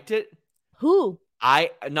and liked it? Who?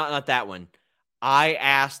 Not that one. I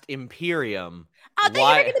asked Imperium. I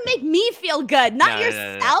thought you were going to make me feel good, not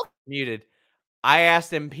yourself. No. Muted. I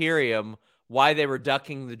asked Imperium why they were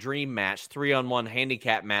ducking the dream match, 3-on-1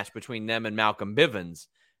 handicap match between them and Malcolm Bivens.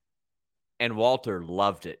 And Walter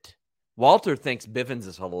loved it. Walter thinks Bivens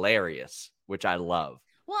is hilarious, which I love.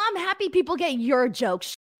 Well, I'm happy people get your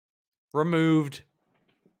jokes. Removed.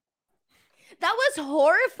 That was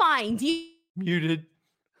horrifying. Muted.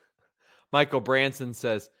 Michael Branson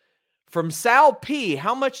says, from Sal P,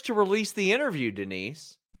 how much to release the interview,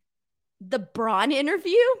 Denise? The Braun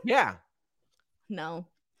interview? Yeah. No.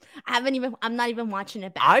 I'm not even watching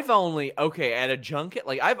it back. at a junket,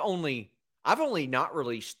 like I've only not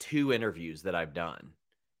released 2 interviews that I've done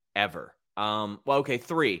ever.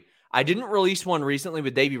 3. I didn't release one recently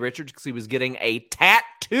with Davey Richards because he was getting a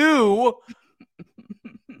tattoo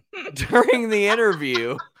during the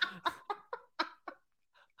interview.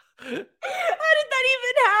 How did that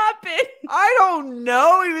even happen? I don't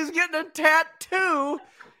know. He was getting a tattoo.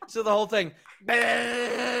 So the whole thing.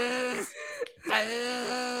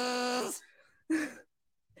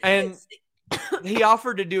 And he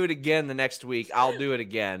offered to do it again the next week. I'll do it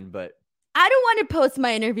again, but I don't want to post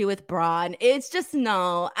my interview with Braun. It's just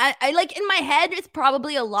no. I like in my head, it's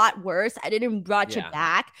probably a lot worse. I didn't watch it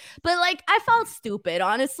back, but like I felt stupid,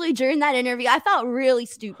 honestly, during that interview. I felt really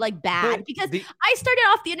stupid, like bad, because I started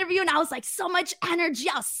off the interview and I was like so much energy.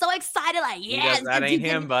 I was so excited, like, yes, that ain't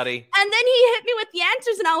him, buddy. And then he hit me with the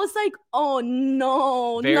answers and I was like, oh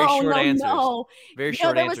no, Very short answers. no. Very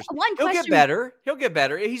short there answers. Was one question. He'll get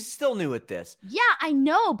better. He's still new at this. Yeah, I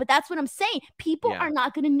know, but that's what I'm saying. People are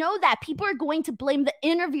not going to know that. People are going to blame the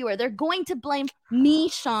interviewer. They're going to blame me,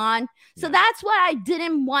 Sean. So that's why I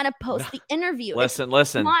didn't want to post the interview. Listen.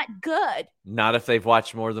 Not good. Not if they've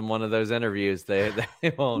watched more than one of those interviews. They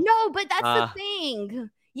won't. No, but that's the thing.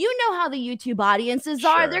 You know how the YouTube audiences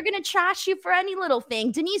are. They're going to trash you for any little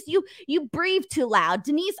thing. Denise, you breathe too loud.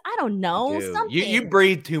 Denise, I don't know. Something. You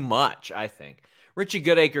breathe too much, I think. Richie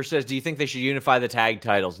Goodacre says, do you think they should unify the tag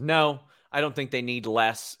titles? No, I don't think they need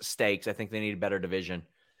less stakes. I think they need a better division.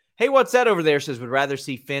 Hey, what's that over there? Says, would rather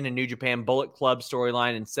see Finn and New Japan Bullet Club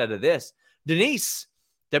storyline instead of this. Denise,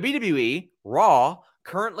 WWE Raw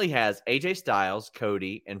currently has AJ Styles,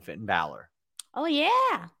 Cody, and Finn Balor. Oh,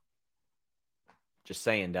 yeah. Just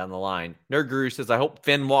saying down the line. Nerd Guru says, I hope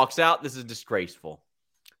Finn walks out. This is disgraceful.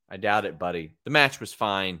 I doubt it, buddy. The match was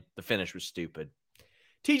fine. The finish was stupid.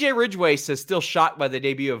 TJ Ridgeway says, still shocked by the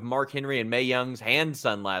debut of Mark Henry and Mae Young's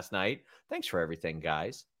handson last night. Thanks for everything,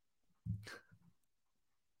 guys.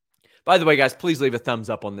 By the way, guys, please leave a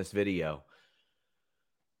thumbs up on this video.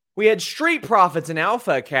 We had Street Profits and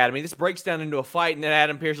Alpha Academy. This breaks down into a fight, and then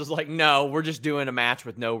Adam Pearce was like, no, we're just doing a match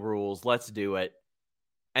with no rules. Let's do it.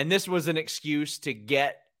 And this was an excuse to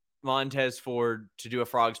get Montez Ford to do a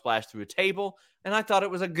frog splash through a table. And I thought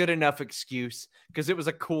it was a good enough excuse because it was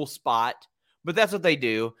a cool spot. But that's what they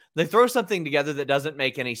do. They throw something together that doesn't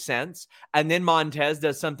make any sense. And then Montez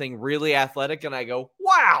does something really athletic. And I go,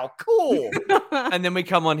 wow, cool. And then we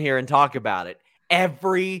come on here and talk about it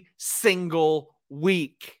every single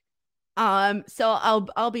week. So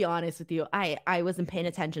I'll be honest with you. I wasn't paying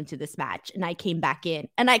attention to this match, and I came back in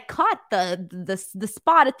and I caught the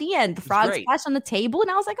spot at the end, the frog splash on the table,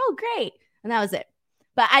 and I was like, oh, great. And that was it.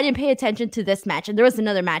 But I didn't pay attention to this match. And there was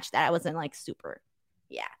another match that I wasn't like super.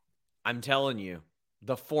 Yeah. I'm telling you,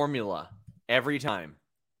 the formula every time.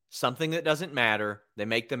 Something that doesn't matter. They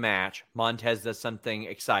make the match. Montez does something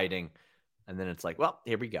exciting. And then it's like, well,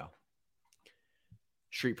 here we go.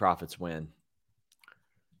 Street Profits win.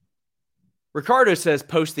 Ricardo says,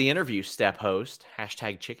 post the interview, step host.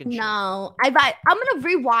 Hashtag chicken shit. No, I'm going to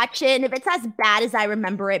rewatch it. And if it's as bad as I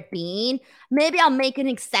remember it being, maybe I'll make an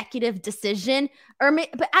executive decision.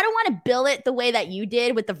 But I don't want to bill it the way that you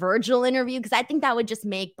did with the Virgil interview, because I think that would just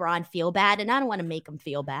make Braun feel bad. And I don't want to make him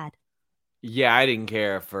feel bad. Yeah, I didn't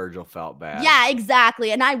care if Virgil felt bad. Yeah,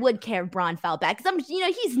 exactly. And I would care if Braun felt bad because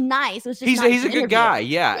he's nice. It was just he's a good guy.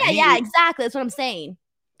 Yeah. Yeah, exactly. That's what I'm saying.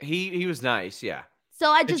 He was nice. Yeah. So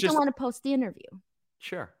I just don't want to post the interview.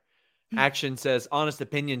 Sure. Action says, honest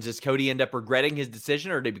opinions, does Cody end up regretting his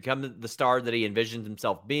decision, or did he become the star that he envisioned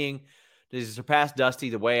himself being? Does he surpass Dusty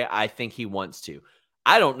the way I think he wants to?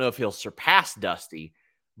 I don't know if he'll surpass Dusty,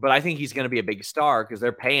 but I think he's going to be a big star because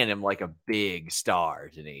they're paying him like a big star,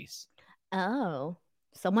 Denise. Oh,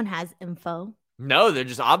 someone has info. No, they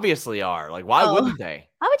just obviously are. Like, why wouldn't they?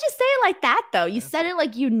 Why would you say it like that, though? You said it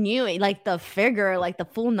like you knew it, like the figure, like the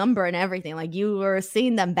full number and everything. Like you were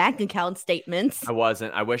seeing them bank account statements. I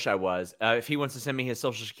wasn't. I wish I was. If he wants to send me his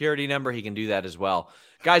social security number, he can do that as well.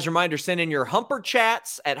 Guys, reminder, send in your Humper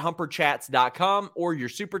Chats at humperchats.com or your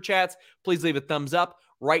Super Chats. Please leave a thumbs up.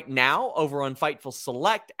 Right now, over on Fightful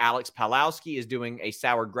Select, Alex Palowski is doing a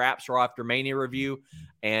Sour Graps Raw After Mania review.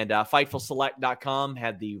 And FightfulSelect.com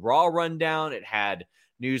had the Raw rundown. It had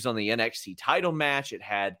news on the NXT title match. It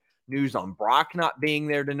had news on Brock not being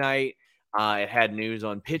there tonight. It had news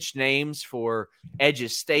on pitched names for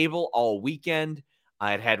Edge's stable all weekend.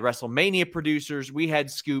 It had WrestleMania producers. We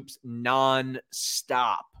had scoops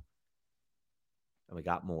non-stop. And we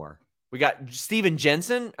got more. We got Steven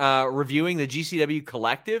Jensen reviewing the GCW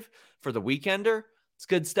Collective for the Weekender. It's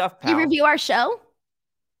good stuff, pal. You review our show?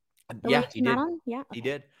 Yeah, he did. Yeah, he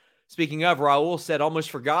did. Speaking of, Raul said, almost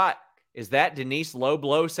forgot. Is that Denise Low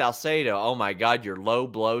Blow Salcedo? Oh, my God, you're Low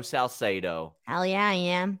Blow Salcedo. Hell yeah, I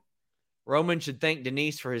am. Roman should thank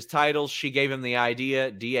Denise for his titles. She gave him the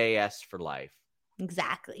idea. DAS for life.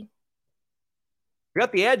 Exactly. We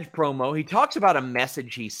got the Edge promo. He talks about a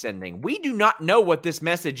message he's sending. We do not know what this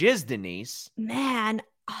message is, Denise. Man,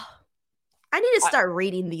 I need to start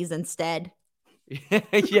reading these instead.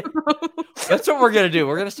 Yeah, that's what we're going to do.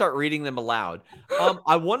 We're going to start reading them aloud.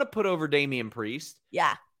 I want to put over Damian Priest.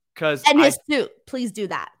 Yeah. And his suit. Please do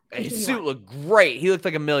that. His suit looked great. He looked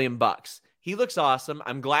like $1 million. He looks awesome.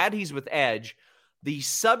 I'm glad he's with Edge. The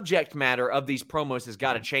subject matter of these promos has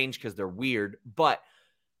got to change because they're weird, but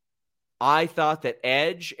I thought that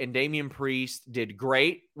Edge and Damian Priest did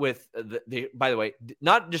great with the by the way,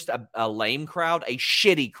 not just a lame crowd, a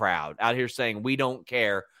shitty crowd out here saying, we don't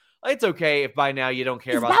care. It's okay if by now you don't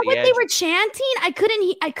care about the Edge. Is that what they were chanting? I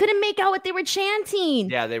couldn't make out what they were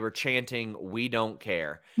chanting. Yeah, they were chanting, we don't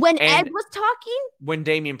care. When Ed was talking? When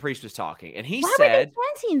Damian Priest was talking. And he said... Why were they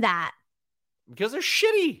chanting that? Because they're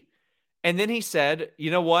shitty. And then he said,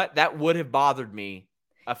 you know what? That would have bothered me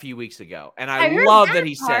a few weeks ago. And I I heard love that that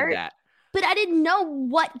he part. said that. But I didn't know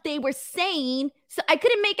what they were saying. So I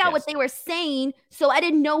couldn't make out what they were saying. So I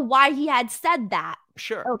didn't know why he had said that.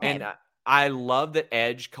 Sure. Okay. And I love that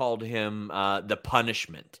Edge called him the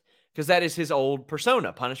Punishment, because that is his old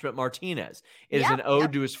persona, Punishment Martinez. It is an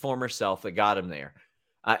ode to his former self that got him there.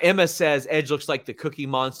 Emma says Edge looks like the Cookie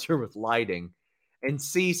Monster with lighting. And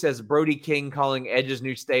C says Brody King calling Edge's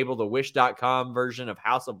new stable the Wish.com version of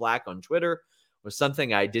House of Black on Twitter was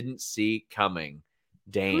something I didn't see coming.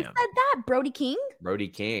 Damn. Who said that? Brody King? Brody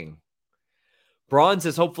King. Braun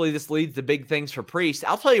says, hopefully this leads to big things for Priest.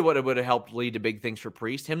 I'll tell you what it would have helped lead to big things for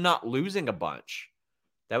Priest. Him not losing a bunch.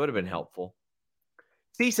 That would have been helpful.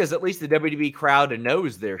 C says, at least the WWE crowd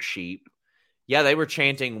knows their sheep. Yeah, they were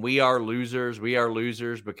chanting, we are losers,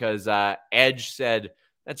 because Edge said,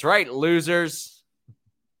 that's right, losers.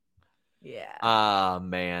 Yeah.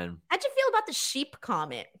 Man. How'd you feel about the sheep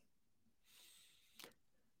comment?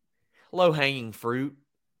 Low-hanging fruit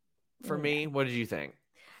for me. What did you think?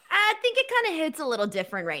 I think it kind of hits a little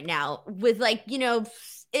different right now with it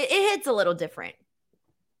hits a little different.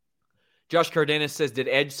 Josh Cardenas says, did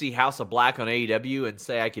Edge see House of Black on AEW and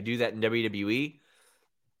say I could do that in WWE?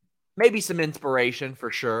 Maybe some inspiration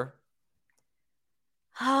for sure.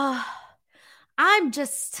 I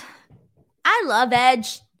love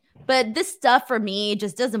Edge, but this stuff for me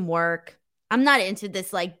just doesn't work. I'm not into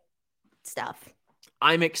this stuff.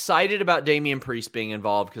 I'm excited about Damian Priest being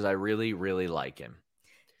involved because I really, really like him.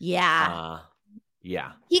 Yeah.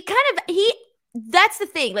 Yeah. That's the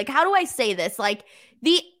thing. How do I say this?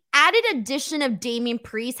 The added addition of Damian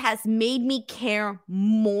Priest has made me care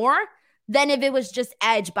more than if it was just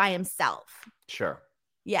Edge by himself. Sure.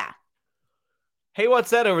 Yeah. Hey, what's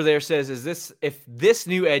that over there says, if this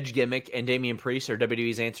new Edge gimmick and Damian Priest are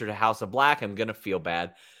WWE's answer to House of Black, I'm going to feel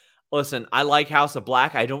bad. Listen, I like House of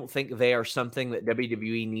Black. I don't think they are something that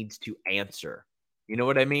WWE needs to answer. You know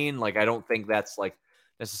what I mean? I don't think that's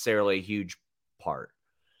necessarily a huge part.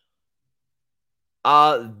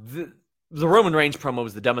 The Roman Reigns promo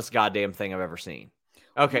was the dumbest goddamn thing I've ever seen.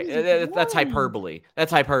 Okay, that's hyperbole.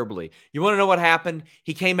 That's hyperbole. You want to know what happened?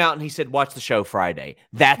 He came out and he said, watch the show Friday.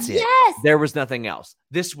 That's it. Yes. There was nothing else.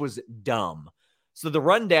 This was dumb. So the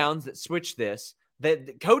rundowns that switched this,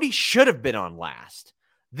 that Cody should have been on last.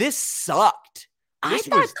 This sucked. I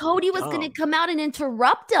thought Cody was going to come out and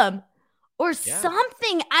interrupt him or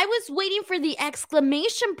something. I was waiting for the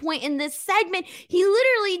exclamation point in this segment. He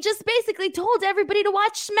literally just basically told everybody to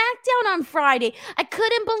watch SmackDown on Friday. I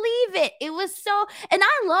couldn't believe it. It was so, and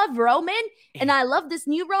I love Roman and I love this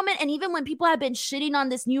new Roman. And even when people have been shitting on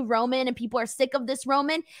this new Roman and people are sick of this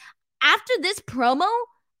Roman, after this promo,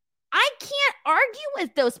 I can't argue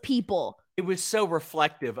with those people. It was so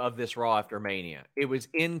reflective of this Raw after Mania. It was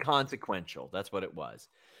inconsequential. That's what it was.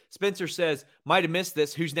 Spencer says, might have missed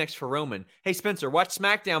this. Who's next for Roman? Hey, Spencer, watch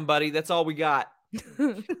SmackDown, buddy. That's all we got.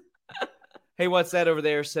 Hey, what's that over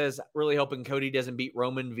there? Says, really hoping Cody doesn't beat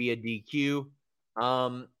Roman via DQ.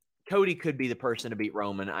 Cody could be the person to beat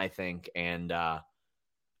Roman, I think. And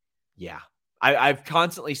yeah, I've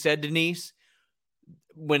constantly said, Denise,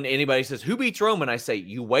 when anybody says, who beats Roman? I say,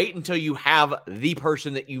 you wait until you have the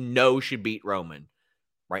person that you know should beat Roman.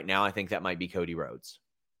 Right now, I think that might be Cody Rhodes.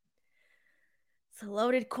 It's a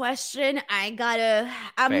loaded question. I'm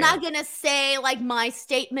not going to say my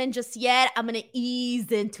statement just yet. I'm going to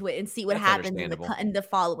ease into it and see what happens in the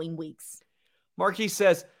following weeks. Marquis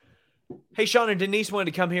says, hey, Sean and Denise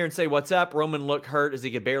wanted to come here and say, what's up? Roman looked hurt as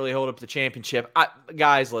he could barely hold up the championship.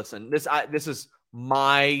 Guys, listen, this is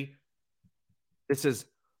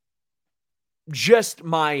just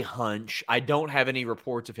my hunch. I don't have any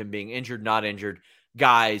reports of him being injured, not injured.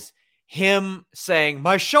 Guys, him saying,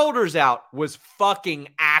 my shoulder's out was fucking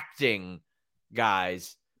acting,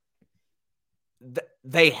 guys.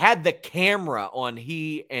 They had the camera on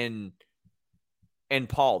he and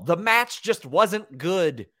Paul. The match just wasn't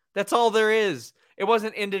good. That's all there is. It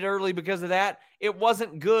wasn't ended early because of that. It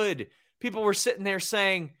wasn't good. People were sitting there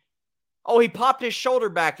saying, oh, he popped his shoulder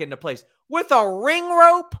back into place with a ring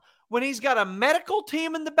rope when he's got a medical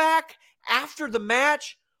team in the back after the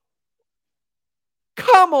match.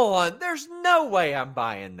 Come on. There's no way I'm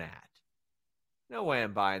buying that. No way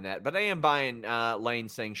I'm buying that. But I am buying Lane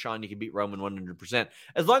saying, Sean, you can beat Roman 100%.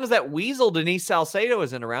 As long as that weasel Denise Salcedo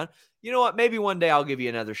isn't around. You know what? Maybe one day I'll give you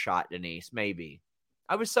another shot, Denise. Maybe.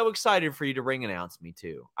 I was so excited for you to ring announce me,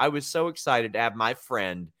 too. I was so excited to have my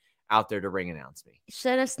friend out there to ring announce me.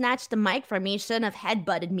 Should have snatched the mic from me. Shouldn't have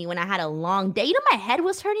headbutted me when I had a long day. You know, my head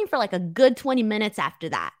was hurting for a good 20 minutes after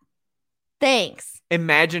that. Thanks.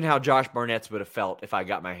 Imagine how Josh Barnett's would have felt if I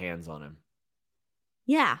got my hands on him.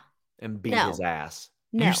 Yeah. and beat No. his ass.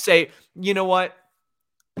 No. You say, you know what?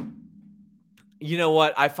 You know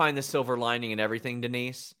what? I find the silver lining in everything,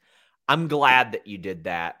 Denise. I'm glad that you did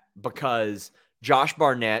that because Josh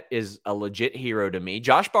Barnett is a legit hero to me.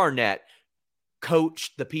 Josh Barnett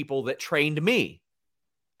coached the people that trained me.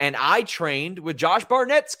 And I trained with Josh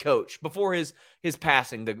Barnett's coach before his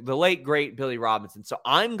passing, the late, great Billy Robinson. So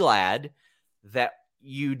I'm glad that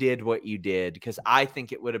you did what you did because I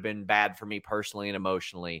think it would have been bad for me personally and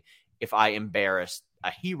emotionally if I embarrassed a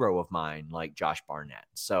hero of mine like Josh Barnett.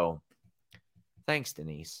 So thanks,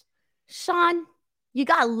 Denise. Sean, you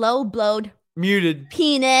got low blowed. Muted.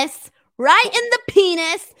 Penis. Right in the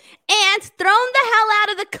penis and thrown the hell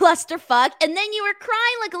out of the clusterfuck. And then you were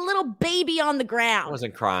crying like a little baby on the ground. I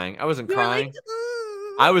wasn't crying. I wasn't You were crying. like,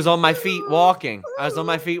 I was on my feet walking. Looked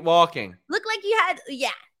like you had,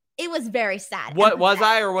 it was very sad. What was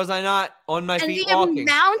I or was I not on my feet walking? And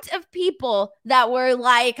the amount of people that were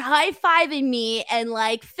like high-fiving me and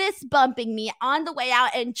like fist bumping me on the way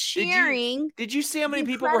out and cheering. Did you see how many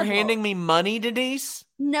people were handing me money, Denise?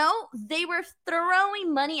 No, they were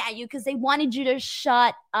throwing money at you because they wanted you to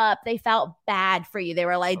shut up. They felt bad for you. They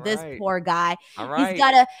were like, this poor guy. He's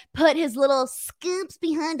got to put his little scoops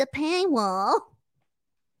behind a paywall.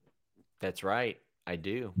 That's right. I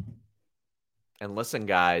do. And listen,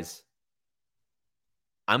 guys,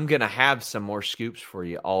 I'm going to have some more scoops for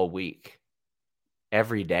you all week.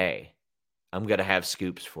 Every day, I'm going to have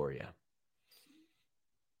scoops for you.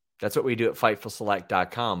 That's what we do at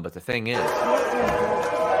FightfulSelect.com. But the thing is, I'm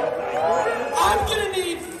going to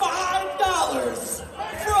need $5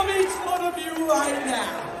 from each one of you right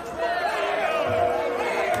now.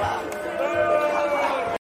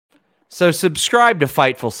 So subscribe to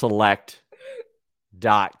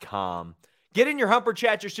FightfulSelect.com. Get in your Humper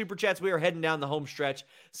Chats, your Super Chats. We are heading down the home stretch.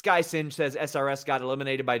 Sky Singe says SRS got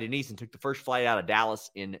eliminated by Denise and took the first flight out of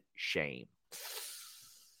Dallas in shame.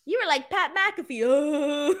 You were like Pat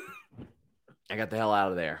McAfee. I got the hell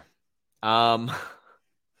out of there.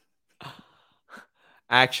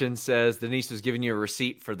 Action says Denise was giving you a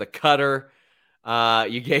receipt for the cutter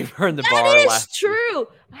you gave her in the bar last last. That is true.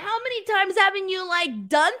 How many times haven't you like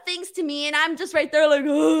done things to me and I'm just right there like,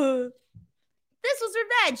 ugh. This was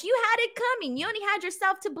revenge. You had it coming. You only had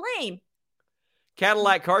yourself to blame.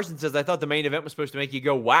 Cadillac Carson says, I thought the main event was supposed to make you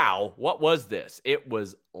go, wow, what was this? It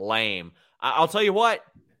was lame. I'll tell you what,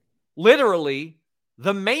 literally,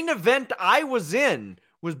 the main event I was in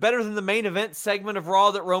was better than the main event segment of Raw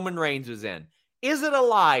that Roman Reigns was in. Is it a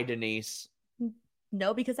lie, Denise?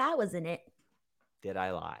 No, because I was in it. Did I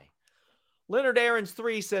lie? Leonard Aarons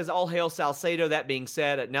 3 says, all hail Salcedo. That being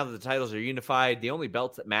said, now that the titles are unified, the only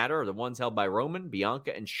belts that matter are the ones held by Roman,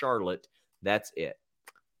 Bianca, and Charlotte. That's it.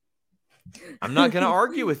 I'm not going to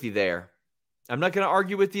argue with you there. I'm not going to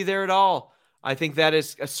argue with you there at all. I think that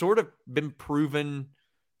is sort of been proven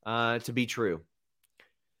to be true.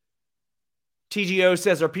 TGO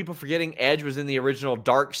says, are people forgetting Edge was in the original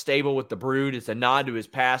Dark stable with the Brood? It's a nod to his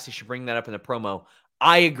past. He should bring that up in the promo.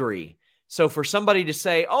 I agree. So for somebody to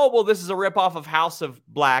say, oh, well, this is a ripoff of House of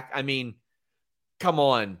Black, I mean, come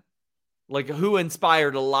on. Like, who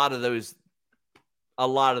inspired a lot of those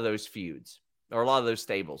feuds, or a lot of those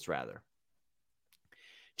stables, rather?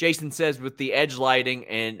 Jason says, with the Edge lighting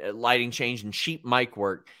and lighting change and cheap mic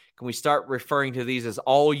work, can we start referring to these as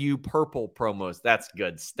all you purple promos? That's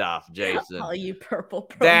good stuff, Jason. All you purple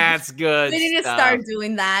promos. That's good We need to start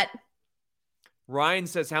doing that. Ryan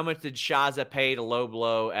says, how much did Shaza pay to low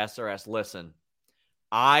blow SRS? Listen,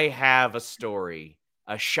 I have a story,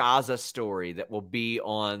 a Shaza story that will be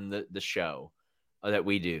on the show that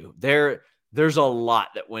we do. There's a lot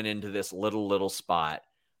that went into this little spot.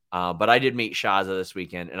 But I did meet Shaza this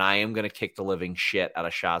weekend, and I am going to kick the living shit out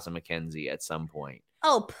of Shaza McKenzie at some point.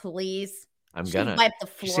 Oh, please. I'm She'd going to. wipe the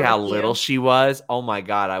floor. You see how with little you. she was? Oh, my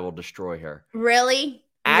God, I will destroy her. Really?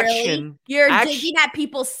 Action. Really? You're digging at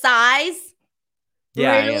people's size?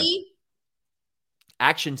 Yeah, really?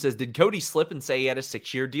 Action says, did Cody slip and say he had a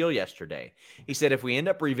 6-year deal yesterday? He said, if we end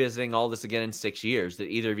up revisiting all this again in 6 years, did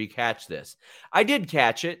either of you catch this? I did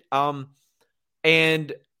catch it.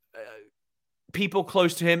 And people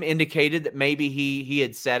close to him indicated that maybe he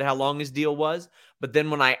had said how long his deal was. But then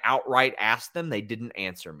when I outright asked them, they didn't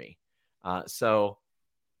answer me. So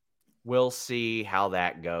we'll see how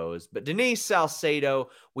that goes. But Denise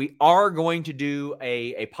Salcedo, we are going to do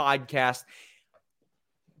a podcast,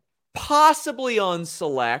 possibly on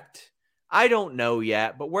Select. I don't know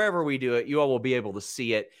yet, but wherever we do it, you all will be able to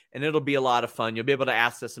see it, and it'll be a lot of fun. You'll be able to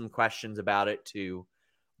ask us some questions about it too.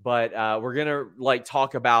 But we're going to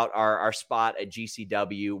talk about our spot at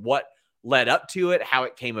GCW, what led up to it, how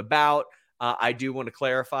it came about. I do want to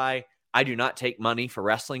clarify, I do not take money for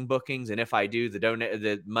wrestling bookings. And if I do,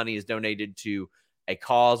 the money is donated to a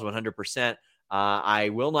cause 100%. I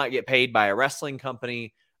will not get paid by a wrestling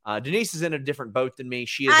company. Denise is in a different boat than me.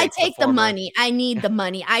 She is I a take performer. the money. I need the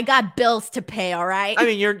money. I got bills to pay. All right. I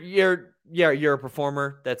mean, you're a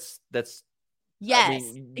performer. That's yes, I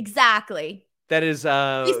mean, exactly. That is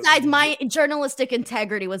besides, my journalistic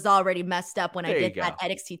integrity was already messed up when I did that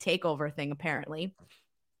NXT takeover thing, apparently.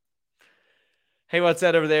 Hey, what's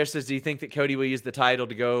that over there? Says, do you think that Cody will use the title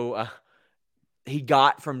to go he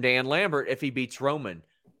got from Dan Lambert if he beats Roman?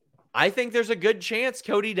 I think there's a good chance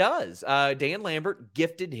Cody does. Dan Lambert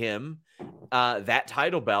gifted him that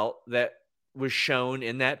title belt that was shown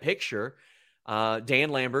in that picture.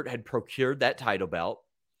 Dan Lambert had procured that title belt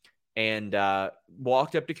and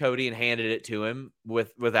walked up to Cody and handed it to him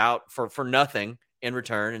for nothing in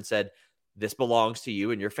return and said, this belongs to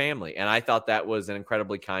you and your family. And I thought that was an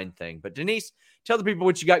incredibly kind thing. But Denise, tell the people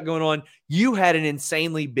what you got going on. You had an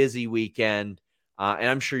insanely busy weekend, and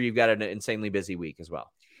I'm sure you've got an insanely busy week as well.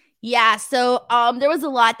 Yeah, so there was a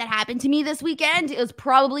lot that happened to me this weekend. It was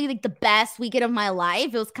probably like the best weekend of my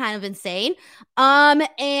life. It was kind of insane.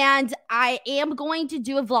 And I am going to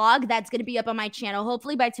do a vlog that's going to be up on my channel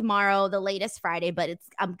hopefully by tomorrow, the latest Friday, but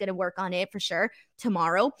I'm going to work on it for sure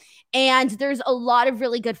tomorrow. And there's a lot of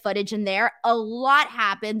really good footage in there. A lot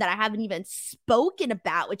happened that I haven't even spoken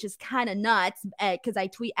about, which is kind of nuts because I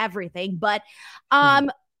tweet everything. But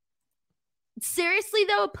seriously,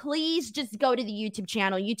 though, please just go to the YouTube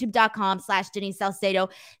channel, youtube.com/Denise Salcedo.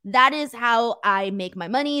 That is how I make my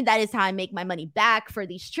money. That is how I make my money back for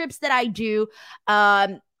these trips that I do.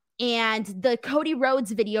 And the Cody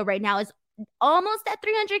Rhodes video right now is almost at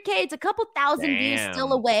 300K. It's a couple thousand views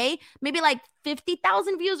still away. Maybe like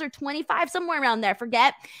 50,000 views or 25, somewhere around there.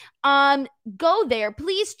 Forget. Go there.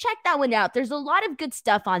 Please check that one out. There's a lot of good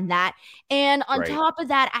stuff on that. And on top of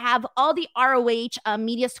that, I have all the ROH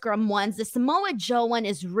Media Scrum ones. The Samoa Joe one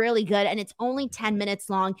is really good, and it's only 10 minutes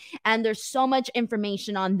long, and there's so much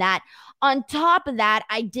information on that. On top of that,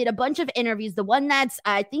 I did a bunch of interviews. The one that's,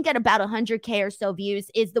 I think, at about 100K or so views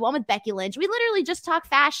is the one with Becky Lynch. We literally just talk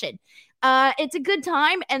fashion. It's a good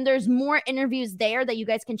time, and there's more interviews there that you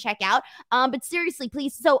guys can check out. But seriously,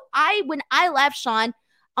 please. So when I left, Sean,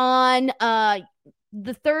 on the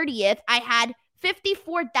 30th, I had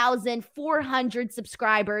 54,400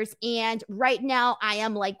 subscribers, and right now I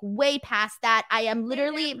am like way past that. I'm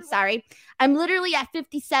literally at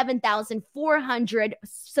 57,400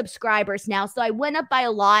 subscribers now. So I went up by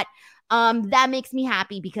a lot. That makes me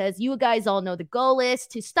happy because you guys all know the goal is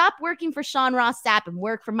to stop working for Sean Ross Sapp and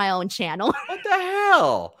work for my own channel. What the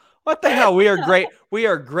hell? What the hell? We are great. We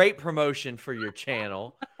are great promotion for your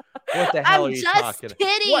channel. What the hell are you talking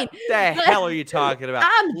about? What the hell are you talking about?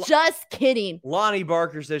 I'm just kidding. Lonnie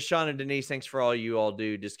Barker says, Sean and Denise, thanks for all you all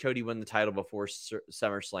do. Does Cody win the title before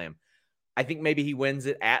SummerSlam? I think maybe he wins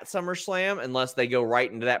it at SummerSlam unless they go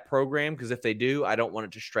right into that program. Because if they do, I don't want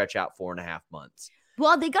it to stretch out 4.5 months.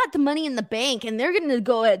 Well, they got the Money in the Bank, and they're going to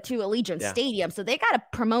go to Allegiant Stadium, so they got to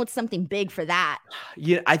promote something big for that.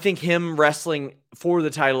 Yeah, I think him wrestling for the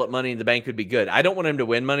title at Money in the Bank would be good. I don't want him to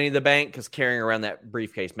win Money in the Bank because carrying around that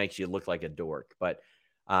briefcase makes you look like a dork. But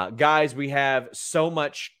guys, we have so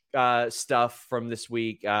much stuff from this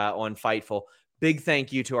week on Fightful. Big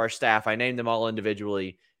thank you to our staff. I named them all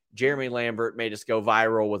individually. Jeremy Lambert made us go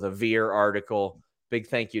viral with a Veer article. Big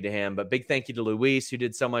thank you to him. But big thank you to Luis, who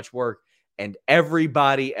did so much work. And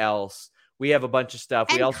everybody else. We have a bunch of stuff.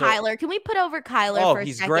 And Kyler. Can we put over Kyler for a second?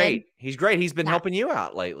 He's great. He's great. He's been helping you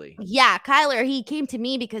out lately. Yeah, Kyler, he came to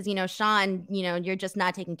me because, Sean, you're just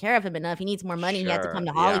not taking care of him enough. He needs more money. He had to come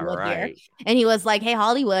to Hollywood here. And he was like, hey,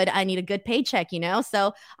 Hollywood, I need a good paycheck,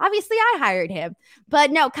 So obviously I hired him. But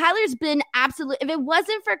no, Kyler's been absolute. If it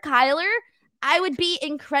wasn't for Kyler, I would be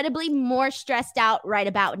incredibly more stressed out right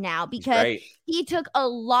about now because he took a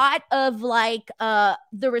lot of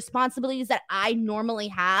the responsibilities that I normally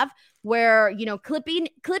have where, clipping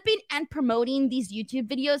and promoting these YouTube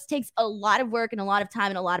videos takes a lot of work and a lot of time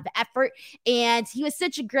and a lot of effort. And he was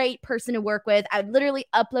such a great person to work with. I would literally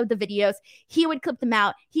upload the videos. He would clip them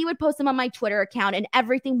out. He would post them on my Twitter account and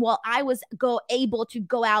everything while I was able to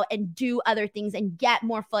go out and do other things and get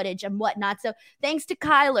more footage and whatnot. So thanks to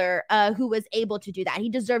Kyler, who was able to do that. He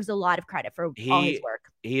deserves a lot of credit for all his work.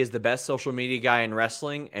 He is the best social media guy in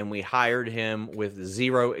wrestling, and we hired him with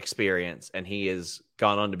zero experience, and he has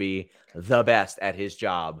gone on to be the best at his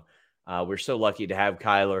job. We're so lucky to have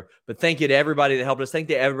Kyler. But thank you to everybody that helped us. Thank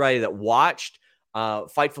you to everybody that watched.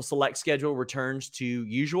 Fightful Select schedule returns to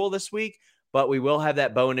usual this week, but we will have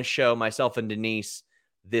that bonus show, myself and Denise,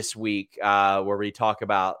 this week, where we talk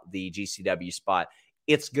about the GCW spot.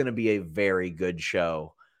 It's going to be a very good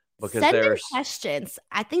show. because Send in there's questions.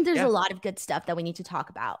 I think there's Yeah. a lot of good stuff that we need to talk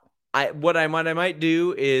about. What I might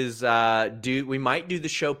do is we might do the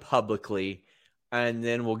show publicly, and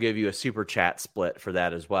then we'll give you a super chat split for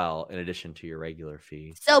that as well, in addition to your regular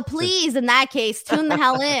fee. So please, in that case, tune the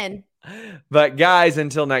hell in. But guys,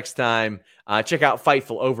 until next time, check out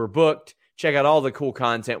Fightful Overbooked. Check out all the cool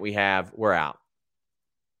content we have. We're out.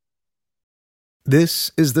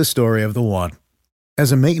 This is the story of the one.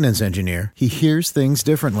 As a maintenance engineer, he hears things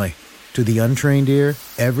differently. To the untrained ear,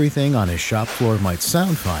 everything on his shop floor might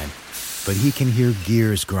sound fine, but he can hear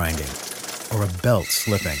gears grinding or a belt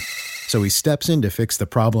slipping. So he steps in to fix the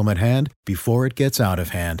problem at hand before it gets out of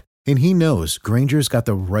hand. And he knows Grainger's got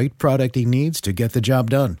the right product he needs to get the job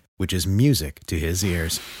done, which is music to his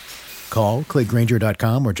ears. Call, click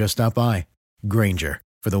Grainger.com, or just stop by. Grainger,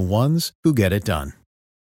 for the ones who get it done.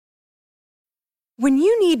 When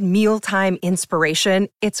you need mealtime inspiration,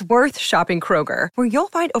 it's worth shopping Kroger, where you'll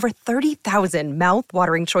find over 30,000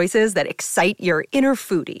 mouth-watering choices that excite your inner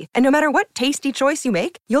foodie. And no matter what tasty choice you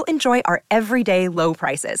make, you'll enjoy our everyday low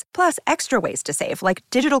prices, plus extra ways to save, like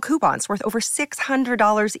digital coupons worth over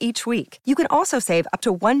 $600 each week. You can also save up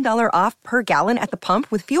to $1 off per gallon at the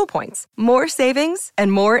pump with fuel points. More savings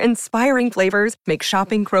and more inspiring flavors make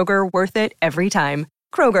shopping Kroger worth it every time.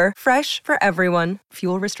 Kroger, fresh for everyone.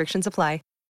 Fuel restrictions apply.